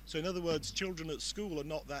 So in other words, children at school are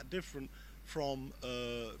not that different from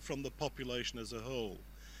the population as a whole.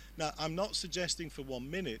 Now, I'm not suggesting for 1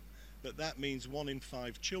 minute that that means 1 in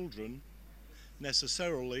 5 children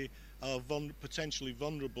necessarily are potentially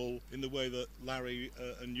vulnerable in the way that Larry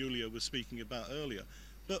and Julia were speaking about earlier.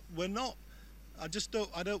 But we're not, I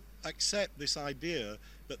don't accept this idea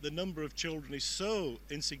that the number of children is so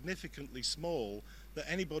insignificantly small that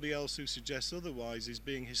anybody else who suggests otherwise is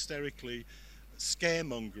being hysterically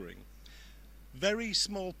scaremongering. Very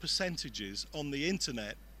small percentages on the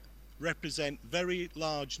internet represent very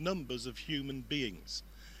large numbers of human beings.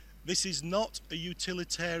 This is not a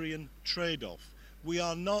utilitarian trade-off. We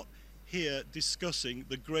are not here discussing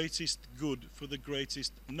the greatest good for the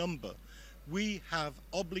greatest number. We have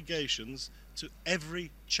obligations to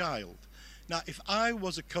every child. Now, if I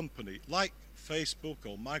was a company like Facebook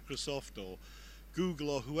or Microsoft or Google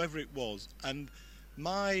or whoever it was, and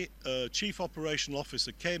my chief operational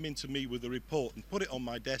officer came into me with a report and put it on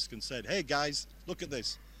my desk and said, hey guys, look at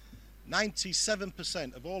this.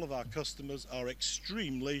 97% of all of our customers are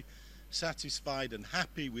extremely satisfied and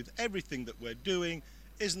happy with everything that we're doing.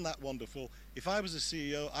 Isn't that wonderful? If I was a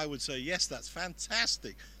CEO, I would say, yes, that's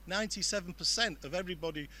fantastic. 97% of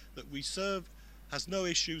everybody that we serve has no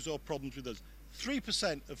issues or problems with us.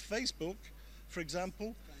 3% of Facebook, for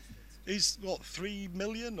example, is what, 3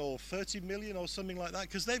 million or 30 million or something like that,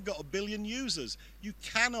 because they've got 1 billion users. You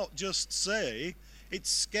cannot just say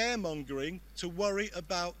it's scaremongering to worry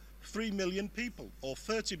about 3 million people or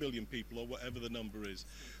 30 million people or whatever the number is.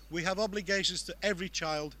 We have obligations to every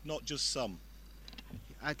child, not just some.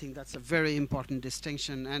 I think that's a very important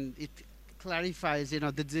distinction, and it clarifies,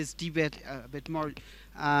 this debate a bit more.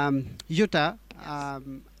 Jutta,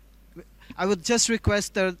 I would just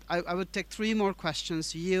request that I would take 3 more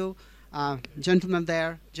questions. You, gentleman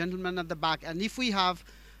there, gentleman at the back, and if we have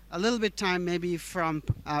a little bit time, maybe from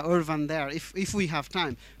Irvan there, if we have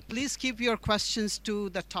time. Please keep your questions to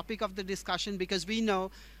the topic of the discussion, because we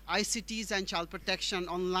know ICTs and child protection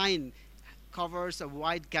online covers a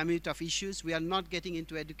wide gamut of issues. We are not getting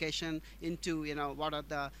into education, into what are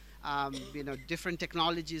the different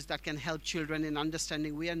technologies that can help children in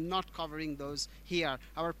understanding. We are not covering those here.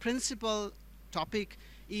 Our principal topic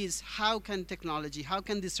is how can technology, how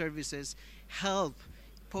can these services help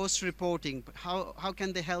post-reporting, how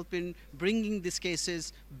can they help in bringing these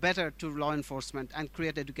cases better to law enforcement and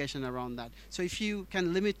create education around that. So if you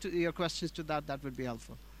can limit your questions to that, that would be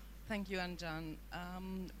helpful. Thank you, Anjan.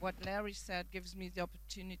 What Larry said gives me the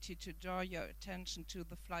opportunity to draw your attention to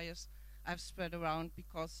the flyers I've spread around,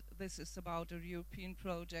 because this is about a European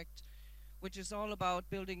project which is all about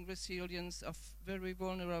building resilience of very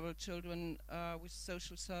vulnerable children with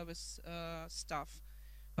social service staff.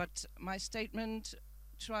 But my statement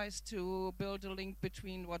tries to build a link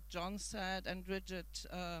between what John said and Bridget,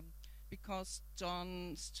 because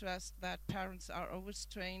John stressed that parents are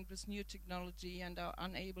overstrained with new technology and are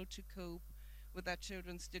unable to cope with their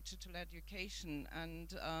children's digital education.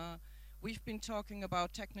 And we've been talking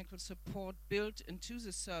about technical support built into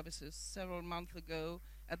the services several months ago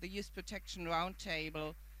at the Youth Protection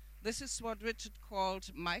Roundtable. This is what Richard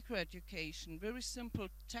called microeducation, very simple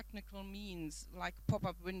technical means like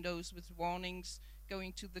pop-up windows with warnings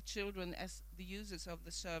going to the children as the users of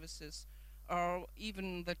the services, or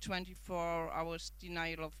even the 24 hours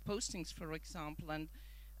denial of postings, for example. And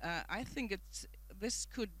I think this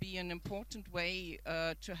could be an important way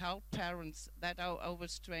to help parents that are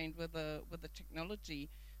overstrained with the technology.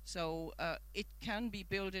 So it can be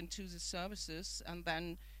built into the services, and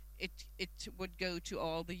then it would go to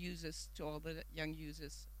all the users, to all the young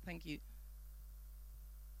users. Thank you.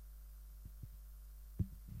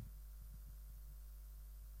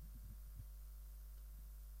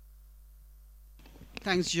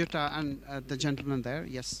 Thanks, Jutta, and the gentleman there.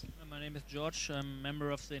 Yes. My name is George. I'm a member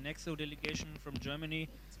of the NEXO delegation from Germany,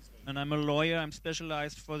 and I'm a lawyer. I'm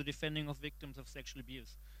specialized for the defending of victims of sexual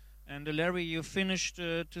abuse. And Larry, you finished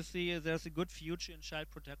to see there's a good future in child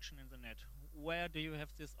protection in the net. Where do you have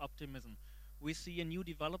this optimism? We see a new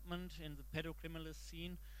development in the pedocriminalist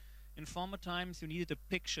scene. In former times, you needed a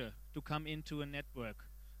picture to come into a network,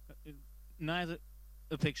 neither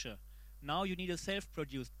a picture. Now you need a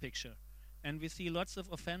self-produced picture. And we see lots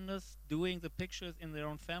of offenders doing the pictures in their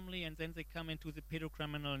own family, and then they come into the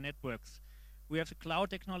pedocriminal networks. We have the cloud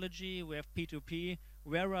technology, we have P2P,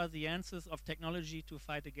 where are the answers of technology to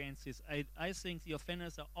fight against this? I think the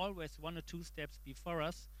offenders are always 1 or 2 steps before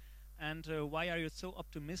us. And why are you so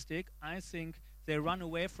optimistic? I think they run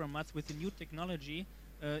away from us with the new technology,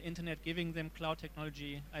 internet giving them cloud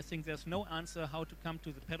technology. I think there's no answer how to come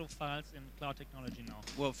to the pedophiles in cloud technology now.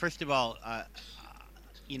 Well, first of all,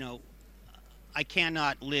 you know, I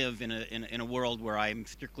cannot live in a world where I'm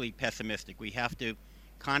strictly pessimistic. We have to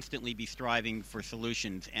constantly be striving for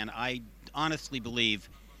solutions. And I honestly believe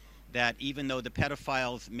that even though the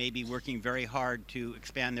pedophiles may be working very hard to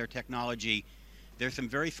expand their technology, there's some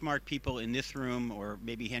very smart people in this room, or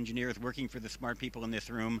maybe engineers working for the smart people in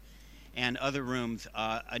this room and other rooms.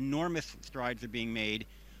 Enormous strides are being made.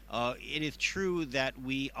 It is true that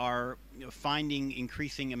we are finding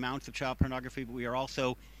increasing amounts of child pornography, but we are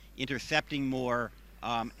also intercepting more,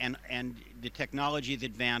 and the technology is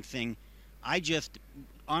advancing. I just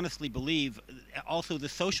honestly believe also the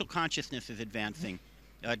social consciousness is advancing.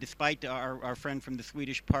 Despite our friend from the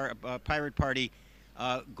Swedish Pirate Party,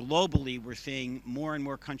 globally we're seeing more and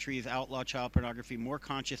more countries outlaw child pornography, more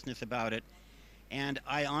consciousness about it, and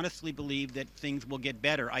I honestly believe that things will get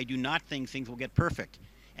better. I do not think things will get perfect.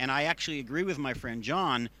 And I actually agree with my friend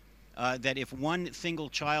John that if one single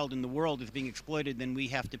child in the world is being exploited, then we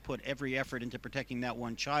have to put every effort into protecting that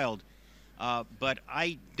one child. But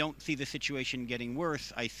I don't see the situation getting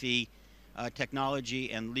worse. I see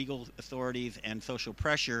technology and legal authorities and social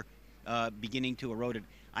pressure beginning to erode it.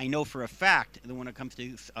 I know for a fact that when it comes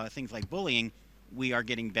to things like bullying, we are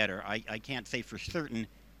getting better. I can't say for certain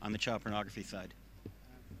on the child pornography side.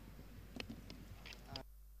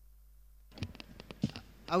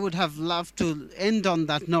 I would have loved to end on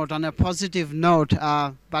that note, on a positive note,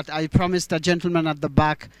 but I promised the gentleman at the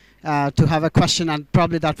back to have a question, and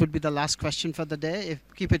probably that would be the last question for the day.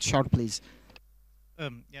 Keep it short, please.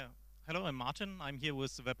 Yeah. Hello, I'm Martin. I'm here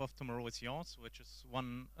with the Web of Tomorrow is Yours, which is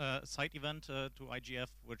one side event to IGF,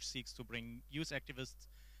 which seeks to bring youth activists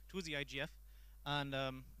to the IGF.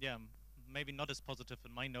 And yeah, maybe not as positive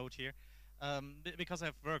in my note here, because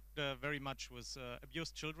I've worked very much with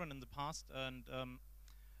abused children in the past, and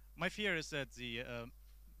my fear is that the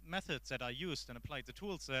methods that are used and applied, the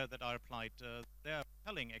tools that are applied, they are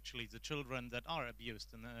telling actually the children that are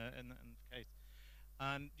abused in the case.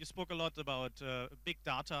 And you spoke a lot about big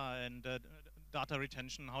data and data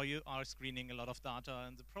retention, how you are screening a lot of data.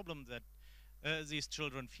 And the problem that these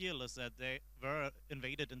children feel is that they were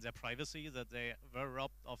invaded in their privacy, that they were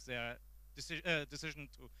robbed of their decision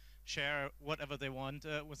to share whatever they want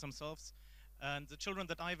with themselves. And the children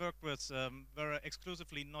that I worked with were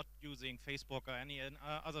exclusively not using Facebook or any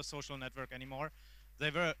other social network anymore.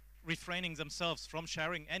 They were refraining themselves from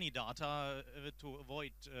sharing any data to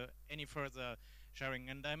avoid any further sharing.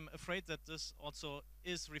 And I'm afraid that this also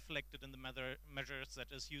is reflected in the measures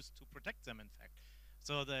that is used to protect them, in fact.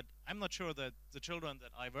 So that I'm not sure that the children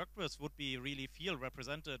that I worked with would be really feel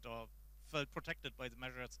represented or felt protected by the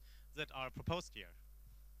measures that are proposed here.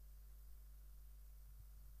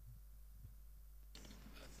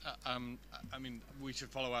 I mean, we should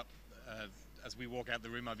follow up as we walk out the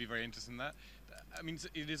room. I'd be very interested in that. I mean,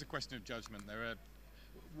 it is a question of judgment.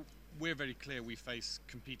 We're very clear we face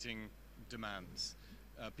competing demands.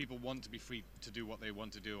 People want to be free to do what they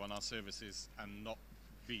want to do on our services and not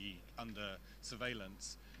be under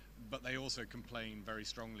surveillance, but they also complain very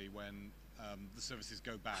strongly when the services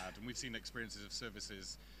go bad. And we've seen experiences of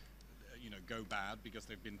services go bad because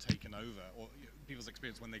they've been taken over, or people's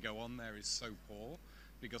experience when they go on there is so poor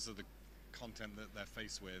because of the content that they're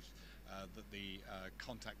faced with, that the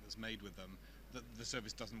contact that's made with them, that the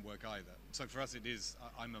service doesn't work either. So for us it is,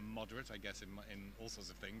 I'm a moderate, I guess, in all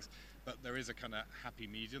sorts of things, but there is a kind of happy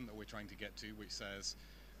medium that we're trying to get to, which says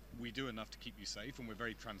we do enough to keep you safe, and we're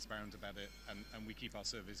very transparent about it, and we keep our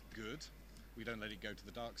service good. We don't let it go to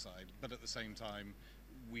the dark side, but at the same time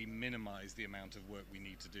we minimize the amount of work we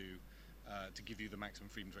need to do to give you the maximum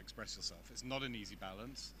freedom to express yourself. It's not an easy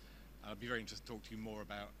balance. I'd be very interested to talk to you more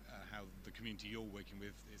about how the community you're working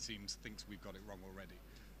with, it seems, thinks we've got it wrong already.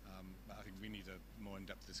 But I think we need a more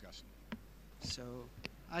in-depth discussion. So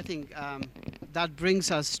I think that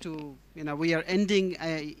brings us to, we are ending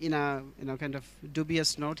in a kind of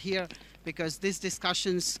dubious note here, because these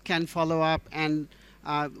discussions can follow up, and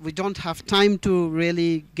we don't have time to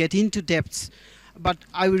really get into depths. But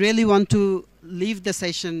I really want to leave the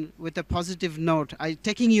session with a positive note.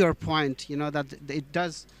 Taking your point, that it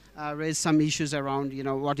does raise some issues around,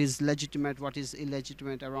 what is legitimate, what is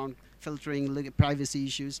illegitimate, around filtering privacy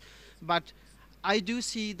issues. But I do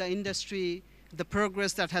see the industry, the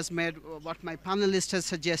progress that has made, what my panelist has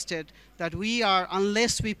suggested, that we are,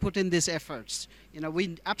 unless we put in these efforts,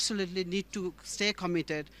 we absolutely need to stay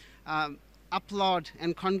committed. applaud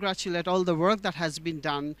and congratulate all the work that has been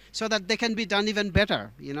done so that they can be done even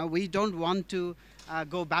better. We don't want to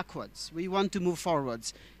go backwards. We want to move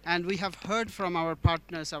forwards. And we have heard from our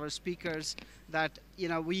partners, our speakers, that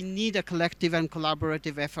we need a collective and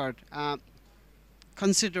collaborative effort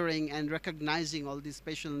considering and recognizing all these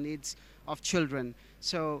special needs of children.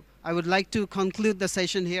 So I would like to conclude the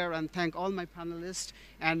session here and thank all my panelists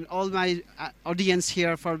and all my audience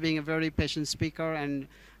here for being a very patient speaker and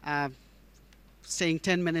staying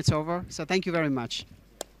 10 minutes over. So thank you very much.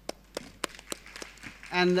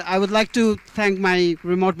 And I would like to thank my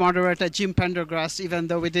remote moderator, Jim Pendergrass, even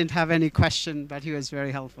though we didn't have any question, but he was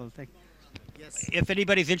very helpful. Thank you. Yes. If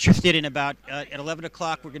anybody's interested in about, at 11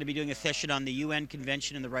 o'clock, we're going to be doing a session on the UN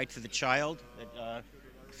Convention on the Rights of the Child.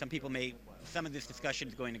 Some of this discussion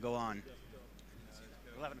is going to go on.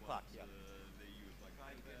 11 o'clock, yeah.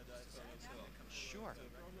 Sure.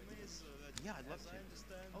 Yeah, I'd love to.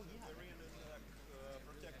 Oh, yeah.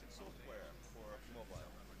 Protected software for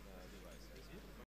mobile.